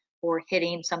disrupting or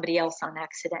hitting somebody else on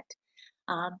accident.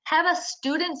 Have a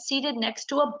student seated next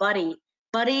to a buddy.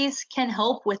 Buddies can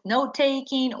help with note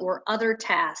taking or other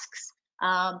tasks.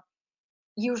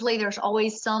 Usually there's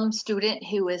always some student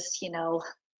who is, you know,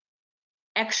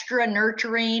 extra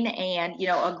nurturing and, you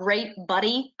know, a great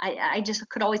buddy. I just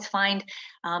could always find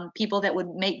people that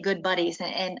would make good buddies.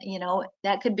 And, you know,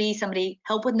 that could be somebody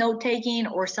help with note taking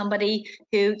or somebody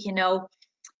who, you know,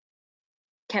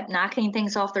 kept knocking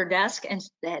things off their desk and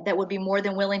that would be more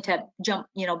than willing to jump,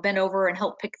 you know, bend over and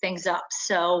help pick things up.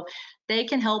 So they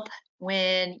can help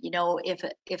when, you know,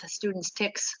 if a student's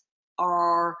tics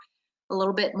are a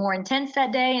little bit more intense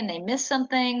that day and they miss some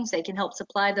things, they can help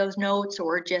supply those notes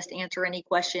or just answer any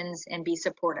questions and be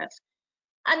supportive.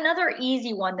 Another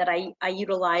easy one that I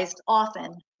utilized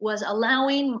often was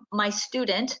allowing my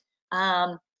student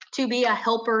to be a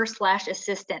helper /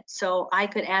 assistant. So I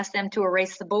could ask them to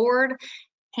erase the board,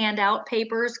 hand out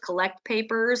papers, collect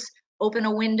papers, open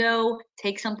a window,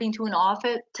 take something to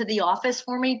the office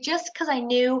for me, just because I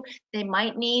knew they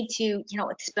might need to, you know,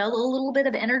 expel a little bit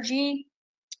of energy,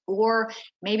 or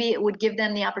maybe it would give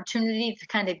them the opportunity to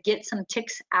kind of get some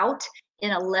tics out in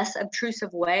a less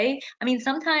obtrusive way. I mean,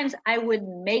 sometimes I would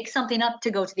make something up to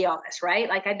go to the office, right?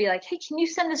 Like I'd be like, hey, can you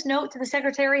send this note to the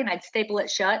secretary? And I'd staple it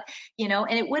shut, you know,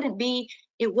 and it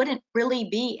wouldn't really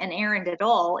be an errand at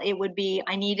all. It would be,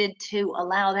 I needed to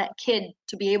allow that kid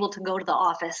to be able to go to the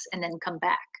office and then come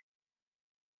back.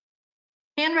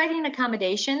 Handwriting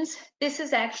accommodations. This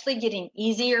is actually getting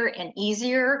easier and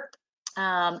easier,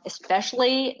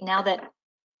 especially now that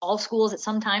all schools at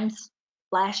sometimes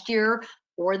last year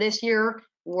or this year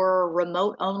were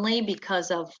remote only because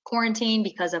of quarantine,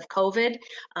 because of COVID.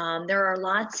 There are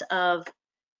lots of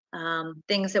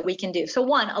things that we can do. So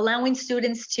one, allowing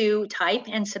students to type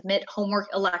and submit homework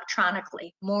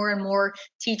electronically. More and more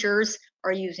teachers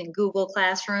are using Google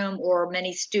Classroom, or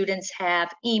many students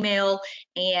have email,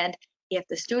 and if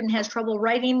the student has trouble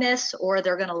writing this, or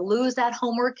they're going to lose that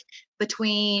homework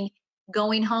between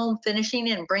going home, finishing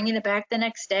it, and bringing it back the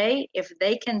next day, if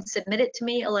they can submit it to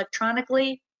me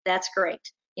electronically, that's great.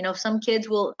 You know, some kids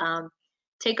will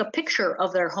take a picture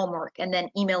of their homework and then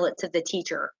email it to the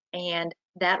teacher, and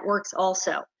that works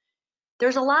also.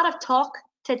 There's a lot of talk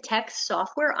to text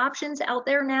software options out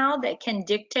there now that can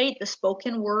dictate the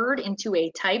spoken word into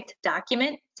a typed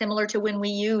document, similar to when we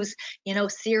use,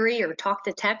 Siri or talk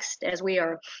to text as we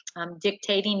are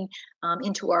dictating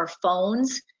into our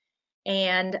phones.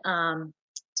 And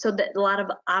so that a lot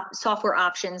of software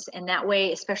options, and that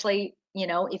way, especially,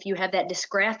 if you have that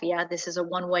dysgraphia, this is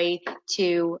one way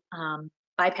to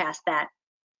bypass that.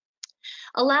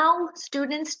 Allow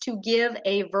students to give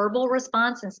a verbal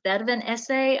response instead of an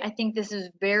essay. I think this is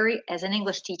as an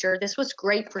English teacher, this was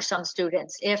great for some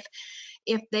students.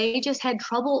 If they just had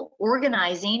trouble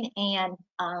organizing and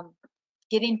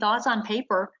getting thoughts on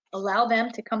paper, allow them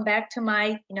to come back to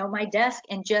my desk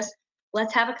and just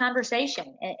let's have a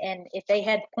conversation. And if they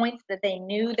had points that they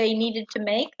knew they needed to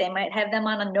make, they might have them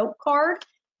on a note card,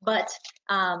 but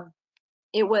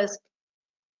it was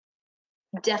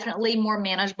definitely more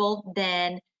manageable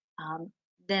than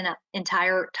an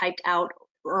entire typed out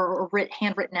or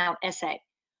handwritten out essay.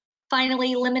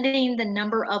 Finally, limiting the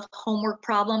number of homework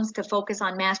problems to focus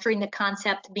on mastering the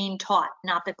concept being taught,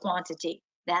 not the quantity.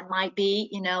 That might be,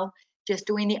 just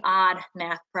doing the odd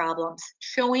math problems,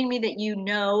 showing me that you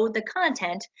know the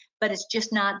content, but it's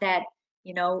just not that,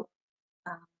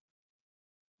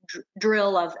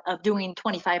 drill of doing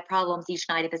 25 problems each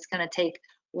night if it's going to take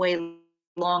way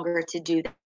longer to do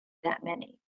that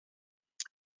many.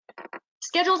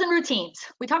 Schedules and routines.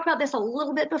 We talked about this a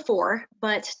little bit before,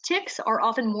 but tics are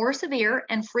often more severe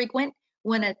and frequent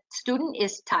when a student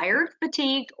is tired,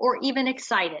 fatigued, or even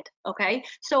excited, okay?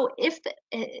 So this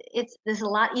is a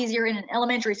lot easier in an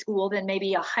elementary school than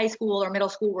maybe a high school or middle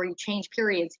school where you change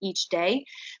periods each day.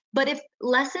 But if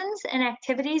lessons and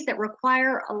activities that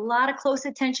require a lot of close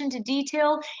attention to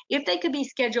detail, if they could be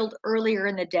scheduled earlier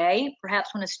in the day,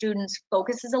 perhaps when a student's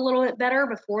focus is a little bit better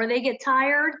before they get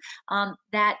tired,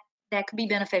 that could be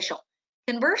beneficial.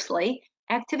 Conversely,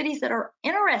 activities that are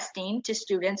interesting to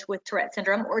students with Tourette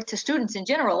syndrome, or to students in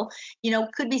general,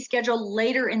 could be scheduled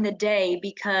later in the day,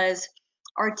 because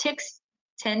our tics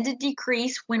tend to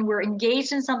decrease when we're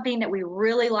engaged in something that we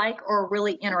really like or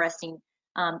really interesting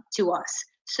to us.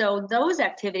 So those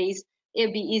activities,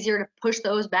 it'd be easier to push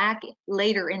those back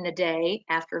later in the day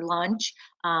after lunch,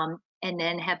 and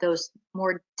then have those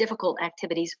more difficult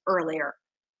activities earlier.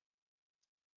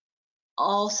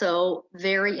 Also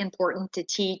very important to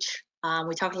teach,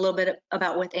 we talked a little bit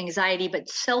about with anxiety, but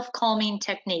self-calming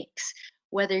techniques.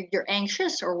 Whether you're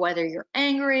anxious or whether you're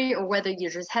angry or whether you're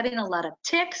just having a lot of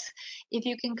tics, if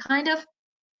you can kind of,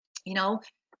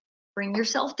 bring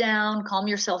yourself down, calm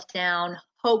yourself down,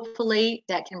 hopefully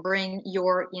that can bring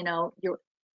your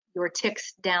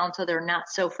tics down so they're not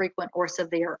so frequent or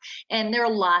severe. And there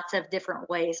are lots of different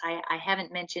ways. I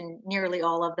haven't mentioned nearly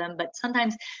all of them, but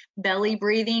sometimes belly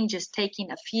breathing, just taking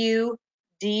a few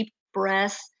deep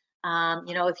breaths.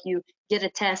 If you get a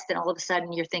test and all of a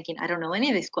sudden you're thinking, I don't know any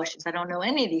of these questions, I don't know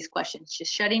any of these questions,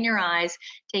 just shutting your eyes,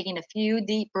 taking a few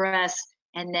deep breaths,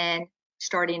 and then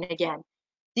starting again.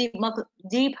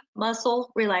 Deep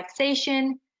muscle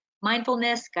relaxation,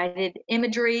 mindfulness, guided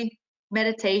imagery,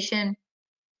 meditation,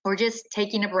 or just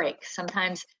taking a break.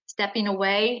 Sometimes stepping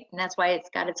away, and that's why it's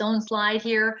got its own slide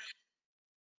here.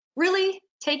 Really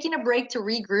taking a break to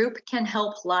regroup can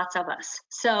help lots of us.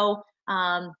 So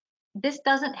this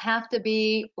doesn't have to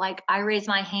be like I raise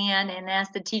my hand and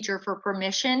ask the teacher for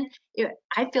permission.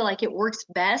 I feel like it works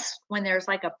best when there's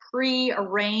like a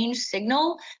pre-arranged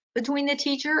signal between the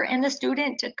teacher and the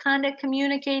student to kind of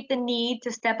communicate the need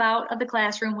to step out of the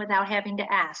classroom without having to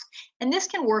ask. And this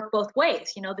can work both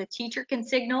ways. The teacher can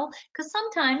signal, because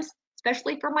sometimes,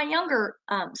 especially for my younger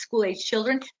school-age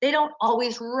children, they don't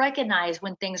always recognize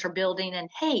when things are building and,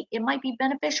 hey, it might be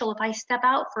beneficial if I step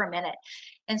out for a minute.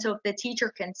 And so if the teacher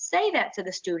can say that to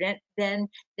the student, then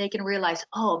they can realize,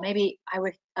 oh, maybe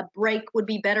a break would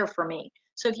be better for me.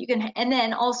 So if you can, and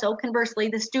then also conversely,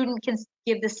 the student can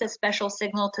give this a special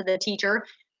signal to the teacher.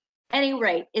 Any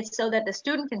rate, it's so that the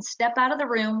student can step out of the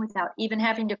room without even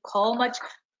having to call much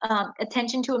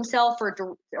attention to himself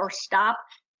or stop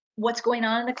what's going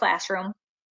on in the classroom.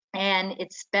 And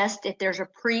it's best if there's a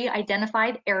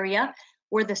pre-identified area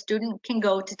where the student can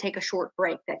go to take a short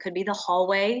break. That could be the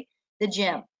hallway, the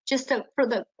gym, just for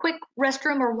the quick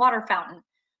restroom or water fountain.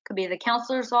 Could be the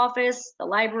counselor's office, the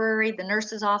library, the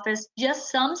nurse's office,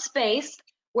 just some space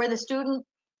where the student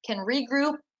can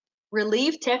regroup,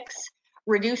 relieve tics,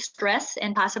 reduce stress,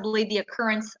 and possibly the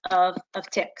occurrence of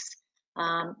tics.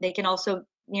 They can also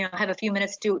have a few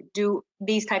minutes to do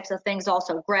these types of things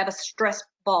also. Grab a stress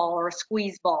ball or a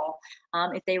squeeze ball.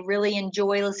 If they really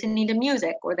enjoy listening to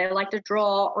music or they like to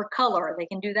draw or color, they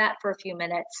can do that for a few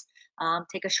minutes.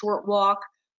 Take a short walk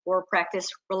or practice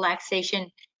relaxation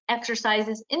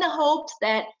exercises in the hopes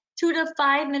that 2 to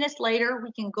 5 minutes later,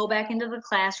 we can go back into the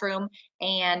classroom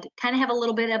and kind of have a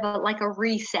little bit of like a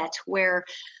reset where,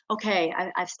 okay,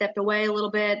 I've stepped away a little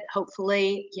bit.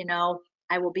 Hopefully,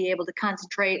 I will be able to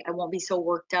concentrate. I won't be so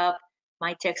worked up.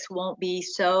 My tics won't be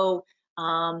so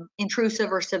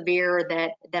intrusive or severe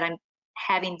that I'm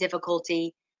having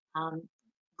difficulty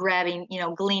gleaning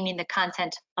the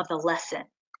content of the lesson.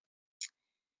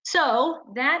 So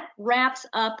that wraps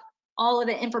up all of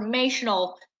the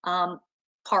informational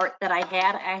part that I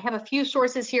had. I have a few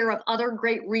sources here of other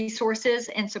great resources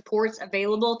and supports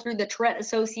available through the Tourette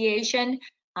Association.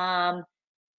 And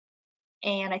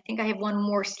I think I have one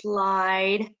more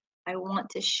slide. I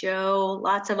want to show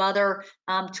lots of other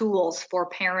tools for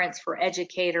parents, for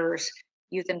educators,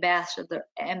 youth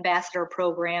ambassador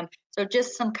program. So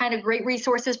just some kind of great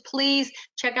resources. Please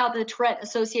check out the Tourette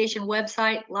Association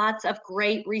website. Lots of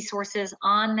great resources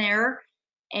on there.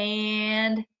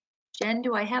 And Jen,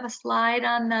 do I have a slide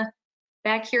on the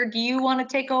back here? Do you want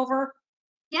to take over?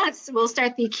 Yes, we'll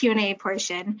start the Q&A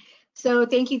portion. So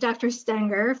thank you, Dr.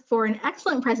 Stenger, for an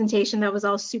excellent presentation that was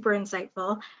all super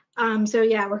insightful. So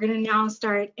yeah, we're going to now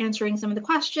start answering some of the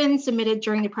questions submitted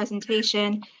during the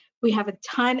presentation. We have a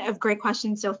ton of great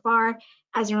questions so far.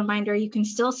 As a reminder, you can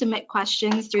still submit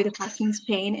questions through the questions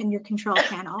pane in your control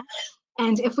panel.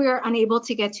 And if we are unable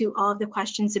to get to all of the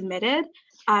questions submitted,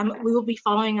 we will be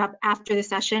following up after the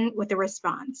session with a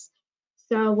response.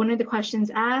 So one of the questions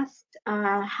asked,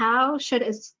 how should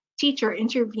a teacher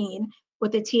intervene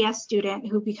with a TS student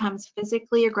who becomes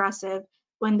physically aggressive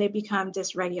when they become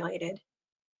dysregulated?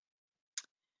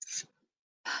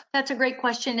 That's a great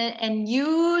question. And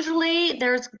usually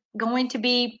there's going to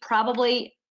be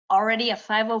probably already a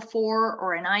 504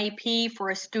 or an IEP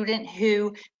for a student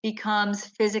who becomes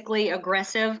physically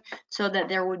aggressive, so that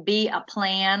there would be a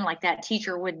plan, like that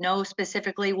teacher would know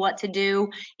specifically what to do.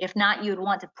 If not, you'd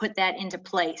want to put that into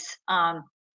place,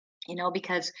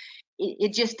 because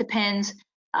it just depends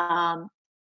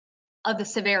of the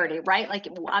severity, right? Like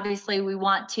obviously we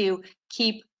want to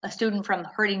keep a student from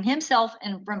hurting himself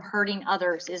and from hurting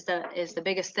others is the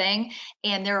biggest thing.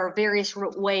 And there are various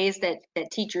ways that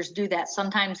teachers do that.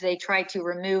 Sometimes they try to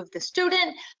remove the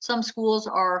student. Some schools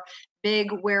are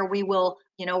big where we will,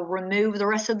 remove the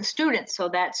rest of the students so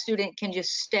that student can just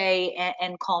stay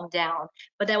and calm down.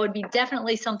 But that would be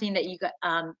definitely something that you got,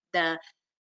 the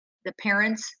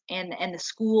parents and the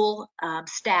school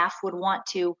staff would want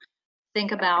to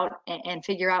think about and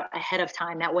figure out ahead of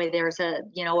time. That way there's a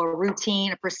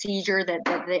routine, a procedure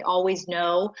that they always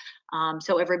know,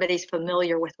 so everybody's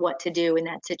familiar with what to do in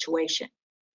that situation.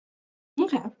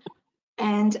 Okay.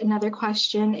 And another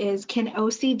question is, can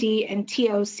OCD and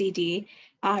TOCD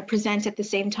present at the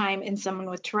same time in someone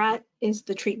with Tourette? Is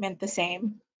the treatment the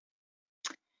same?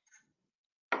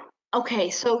 Okay,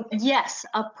 so yes,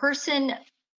 a person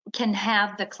can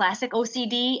have the classic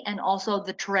OCD and also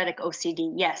the Tourettic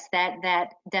OCD. Yes,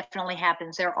 that definitely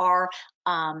happens. There are,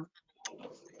 I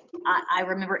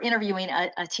remember interviewing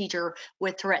a teacher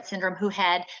with Tourette syndrome who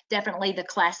had definitely the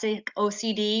classic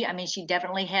OCD. I mean, she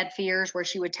definitely had fears where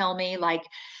she would tell me, like,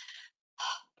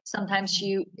 sometimes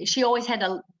she always had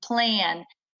to plan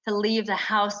to leave the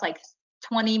house like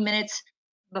 20 minutes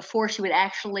before she would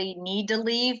actually need to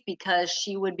leave, because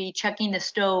she would be checking the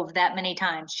stove that many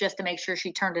times just to make sure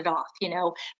she turned it off,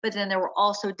 But then there were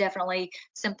also definitely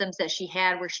symptoms that she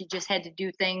had where she just had to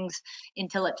do things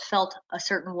until it felt a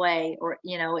certain way, or,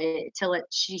 till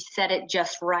she said it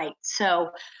just right. So,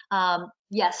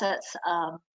 yes,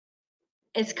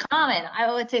 it's common.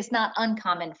 I would say it's not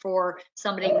uncommon for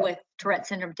somebody with Tourette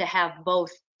syndrome to have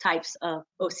both types of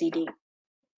OCD.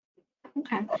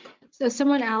 Okay. So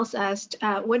someone else asked,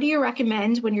 what do you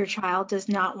recommend when your child does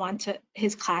not want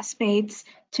his classmates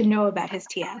to know about his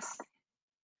TS?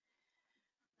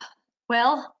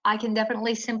 Well, I can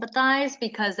definitely sympathize,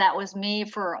 because that was me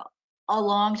for a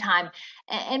long time.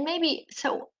 And maybe,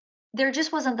 so there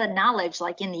just wasn't the knowledge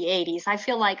like in the 80s. I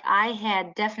feel like I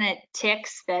had definite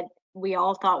tics that we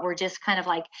all thought were just kind of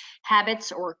like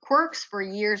habits or quirks for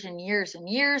years and years and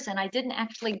years. And I didn't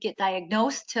actually get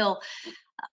diagnosed till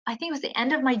I think it was the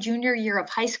end of my junior year of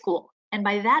high school. And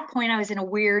by that point, I was in a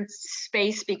weird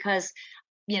space because,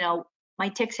 my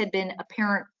tics had been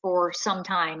apparent for some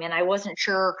time, and I wasn't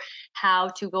sure how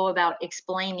to go about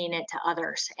explaining it to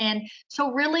others. And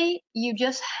so really, you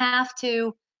just have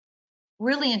to,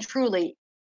 really and truly,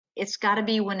 it's got to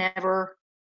be whenever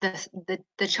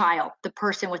the child, the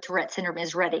person with Tourette syndrome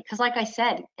is ready. Because like I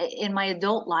said, in my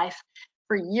adult life,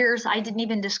 for years, I didn't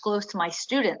even disclose to my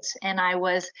students. And I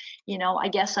was, I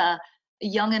guess a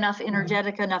young enough,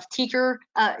 energetic enough teacher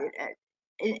that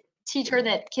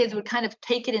kids would kind of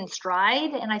take it in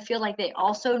stride. And I feel like they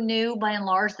also knew by and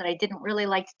large that I didn't really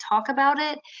like to talk about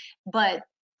it. But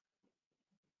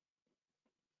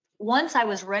once I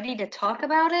was ready to talk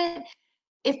about it,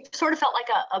 it sort of felt like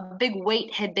a big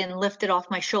weight had been lifted off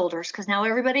my shoulders, because now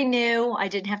everybody knew. I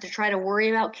didn't have to try to worry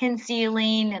about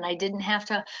concealing, and I didn't have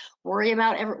to worry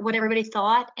about what everybody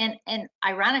thought. And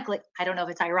ironically, I don't know if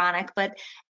it's ironic, but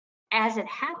as it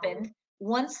happened,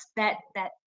 once that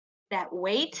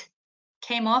weight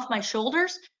came off my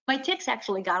shoulders, my tics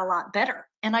actually got a lot better.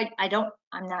 And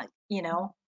I'm not,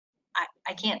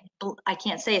 I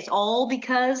can't say it's all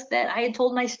because that I had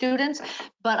told my students,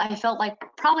 but I felt like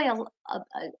probably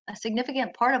a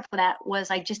significant part of that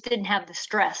was I just didn't have the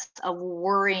stress of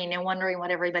worrying and wondering what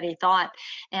everybody thought.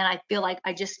 And I feel like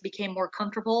I just became more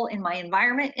comfortable in my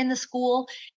environment in the school,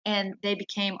 and they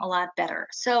became a lot better.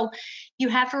 So you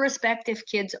have to respect if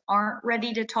kids aren't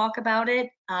ready to talk about it.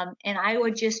 And I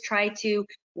would just try to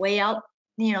weigh out,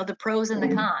 the pros and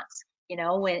the cons,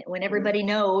 when everybody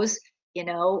knows, you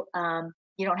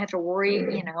don't have to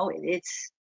worry,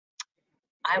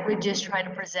 I would just try to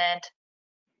present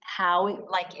how,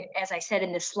 like, as I said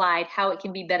in this slide, how it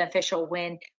can be beneficial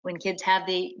when kids have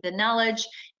the knowledge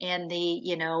and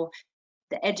the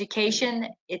education.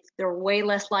 They're way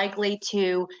less likely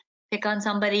to pick on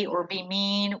somebody or be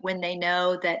mean when they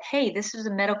know that, hey, this is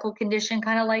a medical condition,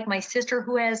 kind of like my sister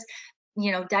who has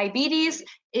diabetes.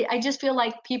 I just feel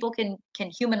like people can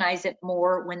humanize it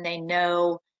more when they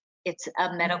know it's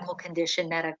a medical condition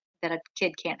that a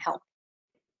kid can't help.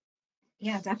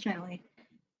 Yeah, definitely.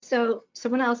 So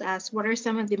someone else asked, what are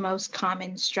some of the most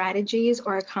common strategies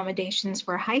or accommodations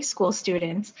for high school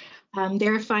students?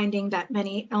 They're finding that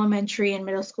many elementary and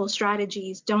middle school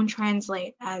strategies don't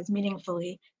translate as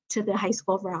meaningfully to the high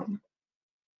school realm.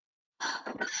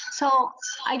 So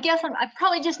I guess I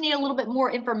probably just need a little bit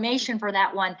more information for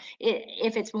that one.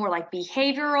 If it's more like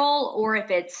behavioral, or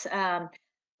if it's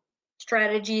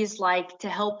strategies like to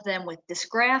help them with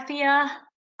dysgraphia.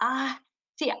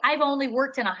 See, I've only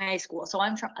worked in a high school, so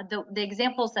the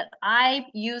examples that I'm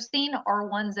using are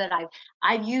ones that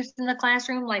I've used in the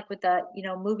classroom, like with the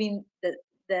moving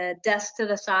the desk to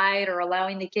the side, or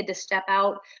allowing the kid to step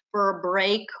out for a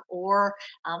break, or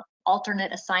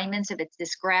alternate assignments if it's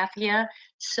dysgraphia.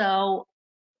 So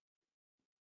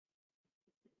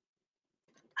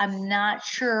I'm not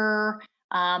sure.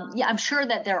 Yeah, I'm sure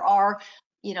that there are,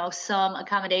 some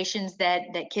accommodations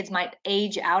that kids might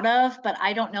age out of, but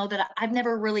I don't know that I've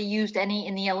never really used any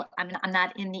in the, I'm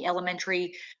not in the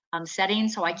elementary setting,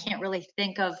 so I can't really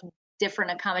think of different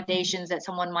accommodations that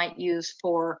someone might use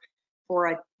for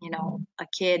a, a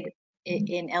kid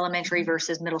in elementary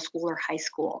versus middle school or high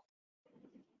school.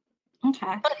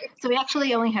 Okay, so we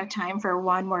actually only have time for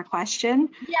one more question.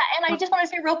 Yeah, and I just want to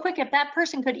say real quick, if that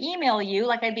person could email you,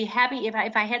 like, I'd be happy if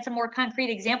I had some more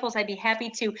concrete examples, I'd be happy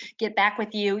to get back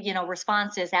with you,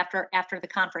 responses after the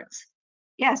conference.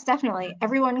 Yes, definitely.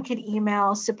 Everyone can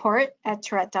email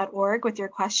support@tourette.org with your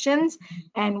questions,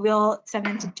 and we'll send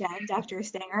them to Jen, Dr.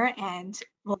 Stanger, and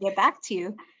we'll get back to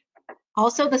you.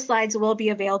 Also, the slides will be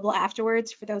available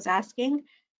afterwards for those asking.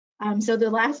 So the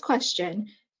last question,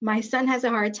 my son has a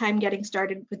hard time getting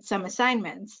started with some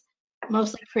assignments,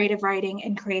 mostly creative writing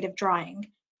and creative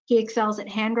drawing. He excels at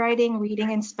handwriting,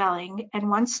 reading, and spelling, and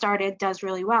once started, does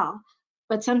really well.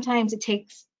 But sometimes it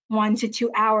takes 1 to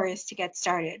 2 hours to get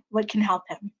started. What can help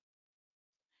him?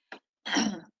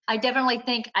 I definitely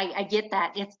think I get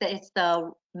that. It's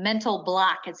the mental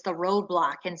block. It's the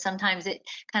roadblock, and sometimes it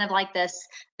kind of like this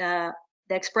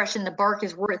the expression, the bark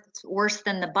is worse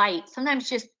than the bite. Sometimes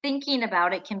just thinking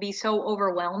about it can be so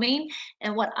overwhelming.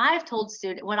 And what I've told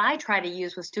students, what I try to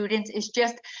use with students is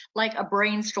just like a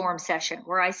brainstorm session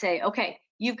where I say, okay,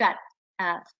 you've got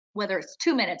whether it's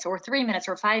 2 minutes or 3 minutes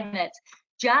or 5 minutes,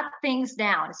 jot things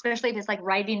down, especially if it's like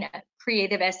writing a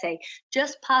creative essay,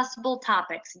 just possible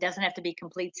topics. It doesn't have to be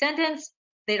complete sentence.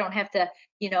 They don't have to,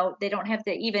 they don't have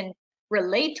to even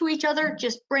relate to each other.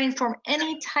 Just brainstorm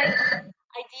any type of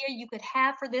idea you could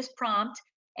have for this prompt,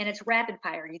 and it's rapid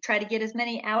fire. You try to get as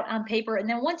many out on paper, and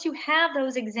then once you have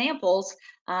those examples,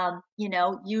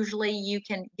 usually you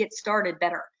can get started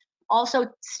better. Also,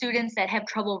 students that have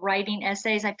trouble writing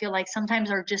essays, I feel like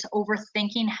sometimes are just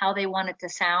overthinking how they want it to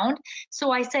sound.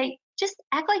 So I say, just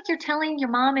act like you're telling your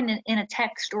mom in a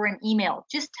text or an email.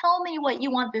 Just tell me what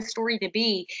you want this story to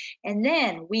be, and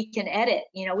then we can edit.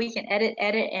 We can edit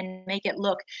and make it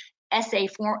look essay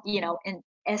form, and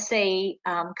essay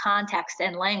context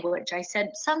and language. I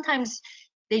said sometimes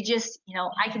they just,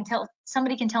 I can tell,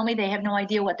 somebody can tell me they have no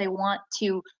idea what they want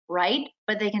to write,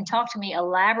 but they can talk to me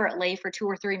elaborately for 2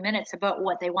 or 3 minutes about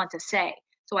what they want to say.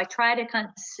 So I try to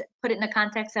put it in the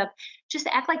context of just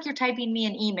act like you're typing me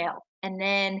an email. And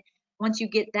then once you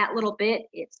get that little bit,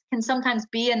 it can sometimes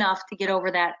be enough to get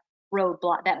over that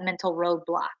roadblock, that mental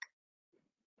roadblock.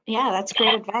 Yeah, that's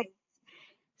great advice.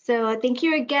 So thank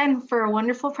you again for a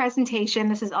wonderful presentation.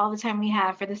 This is all the time we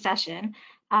have for the session.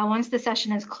 Once the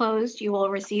session is closed, you will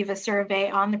receive a survey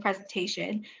on the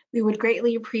presentation. We would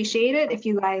greatly appreciate it if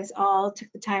you guys all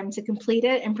took the time to complete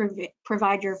it and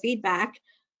provide your feedback.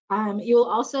 You will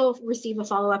also receive a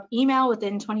follow-up email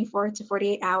within 24 to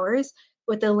 48 hours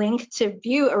with a link to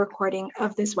view a recording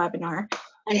of this webinar.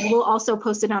 And we'll also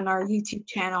post it on our YouTube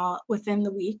channel within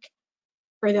the week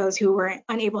for those who were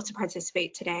unable to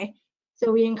participate today.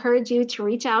 So we encourage you to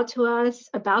reach out to us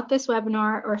about this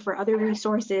webinar or for other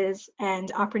resources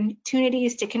and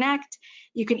opportunities to connect.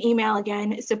 You can email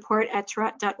again,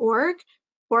 support@tourette.org,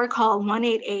 or call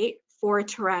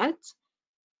 188-4-TOURETTE.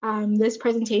 This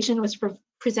presentation was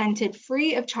presented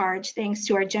free of charge thanks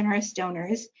to our generous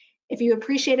donors. If you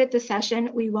appreciated the session,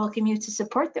 we welcome you to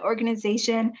support the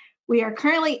organization. We are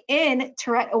currently in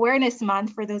Tourette Awareness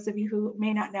Month, for those of you who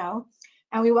may not know.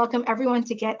 And we welcome everyone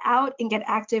to get out and get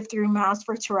active through Miles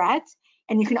for Tourette.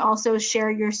 And you can also share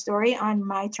your story on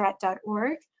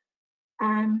mytourette.org.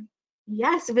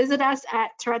 Yes, visit us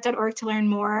at tourette.org to learn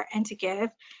more and to give.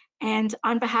 And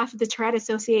on behalf of the Tourette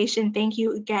Association, thank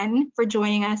you again for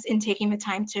joining us and taking the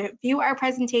time to view our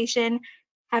presentation.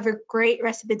 Have a great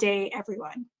rest of the day,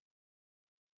 everyone.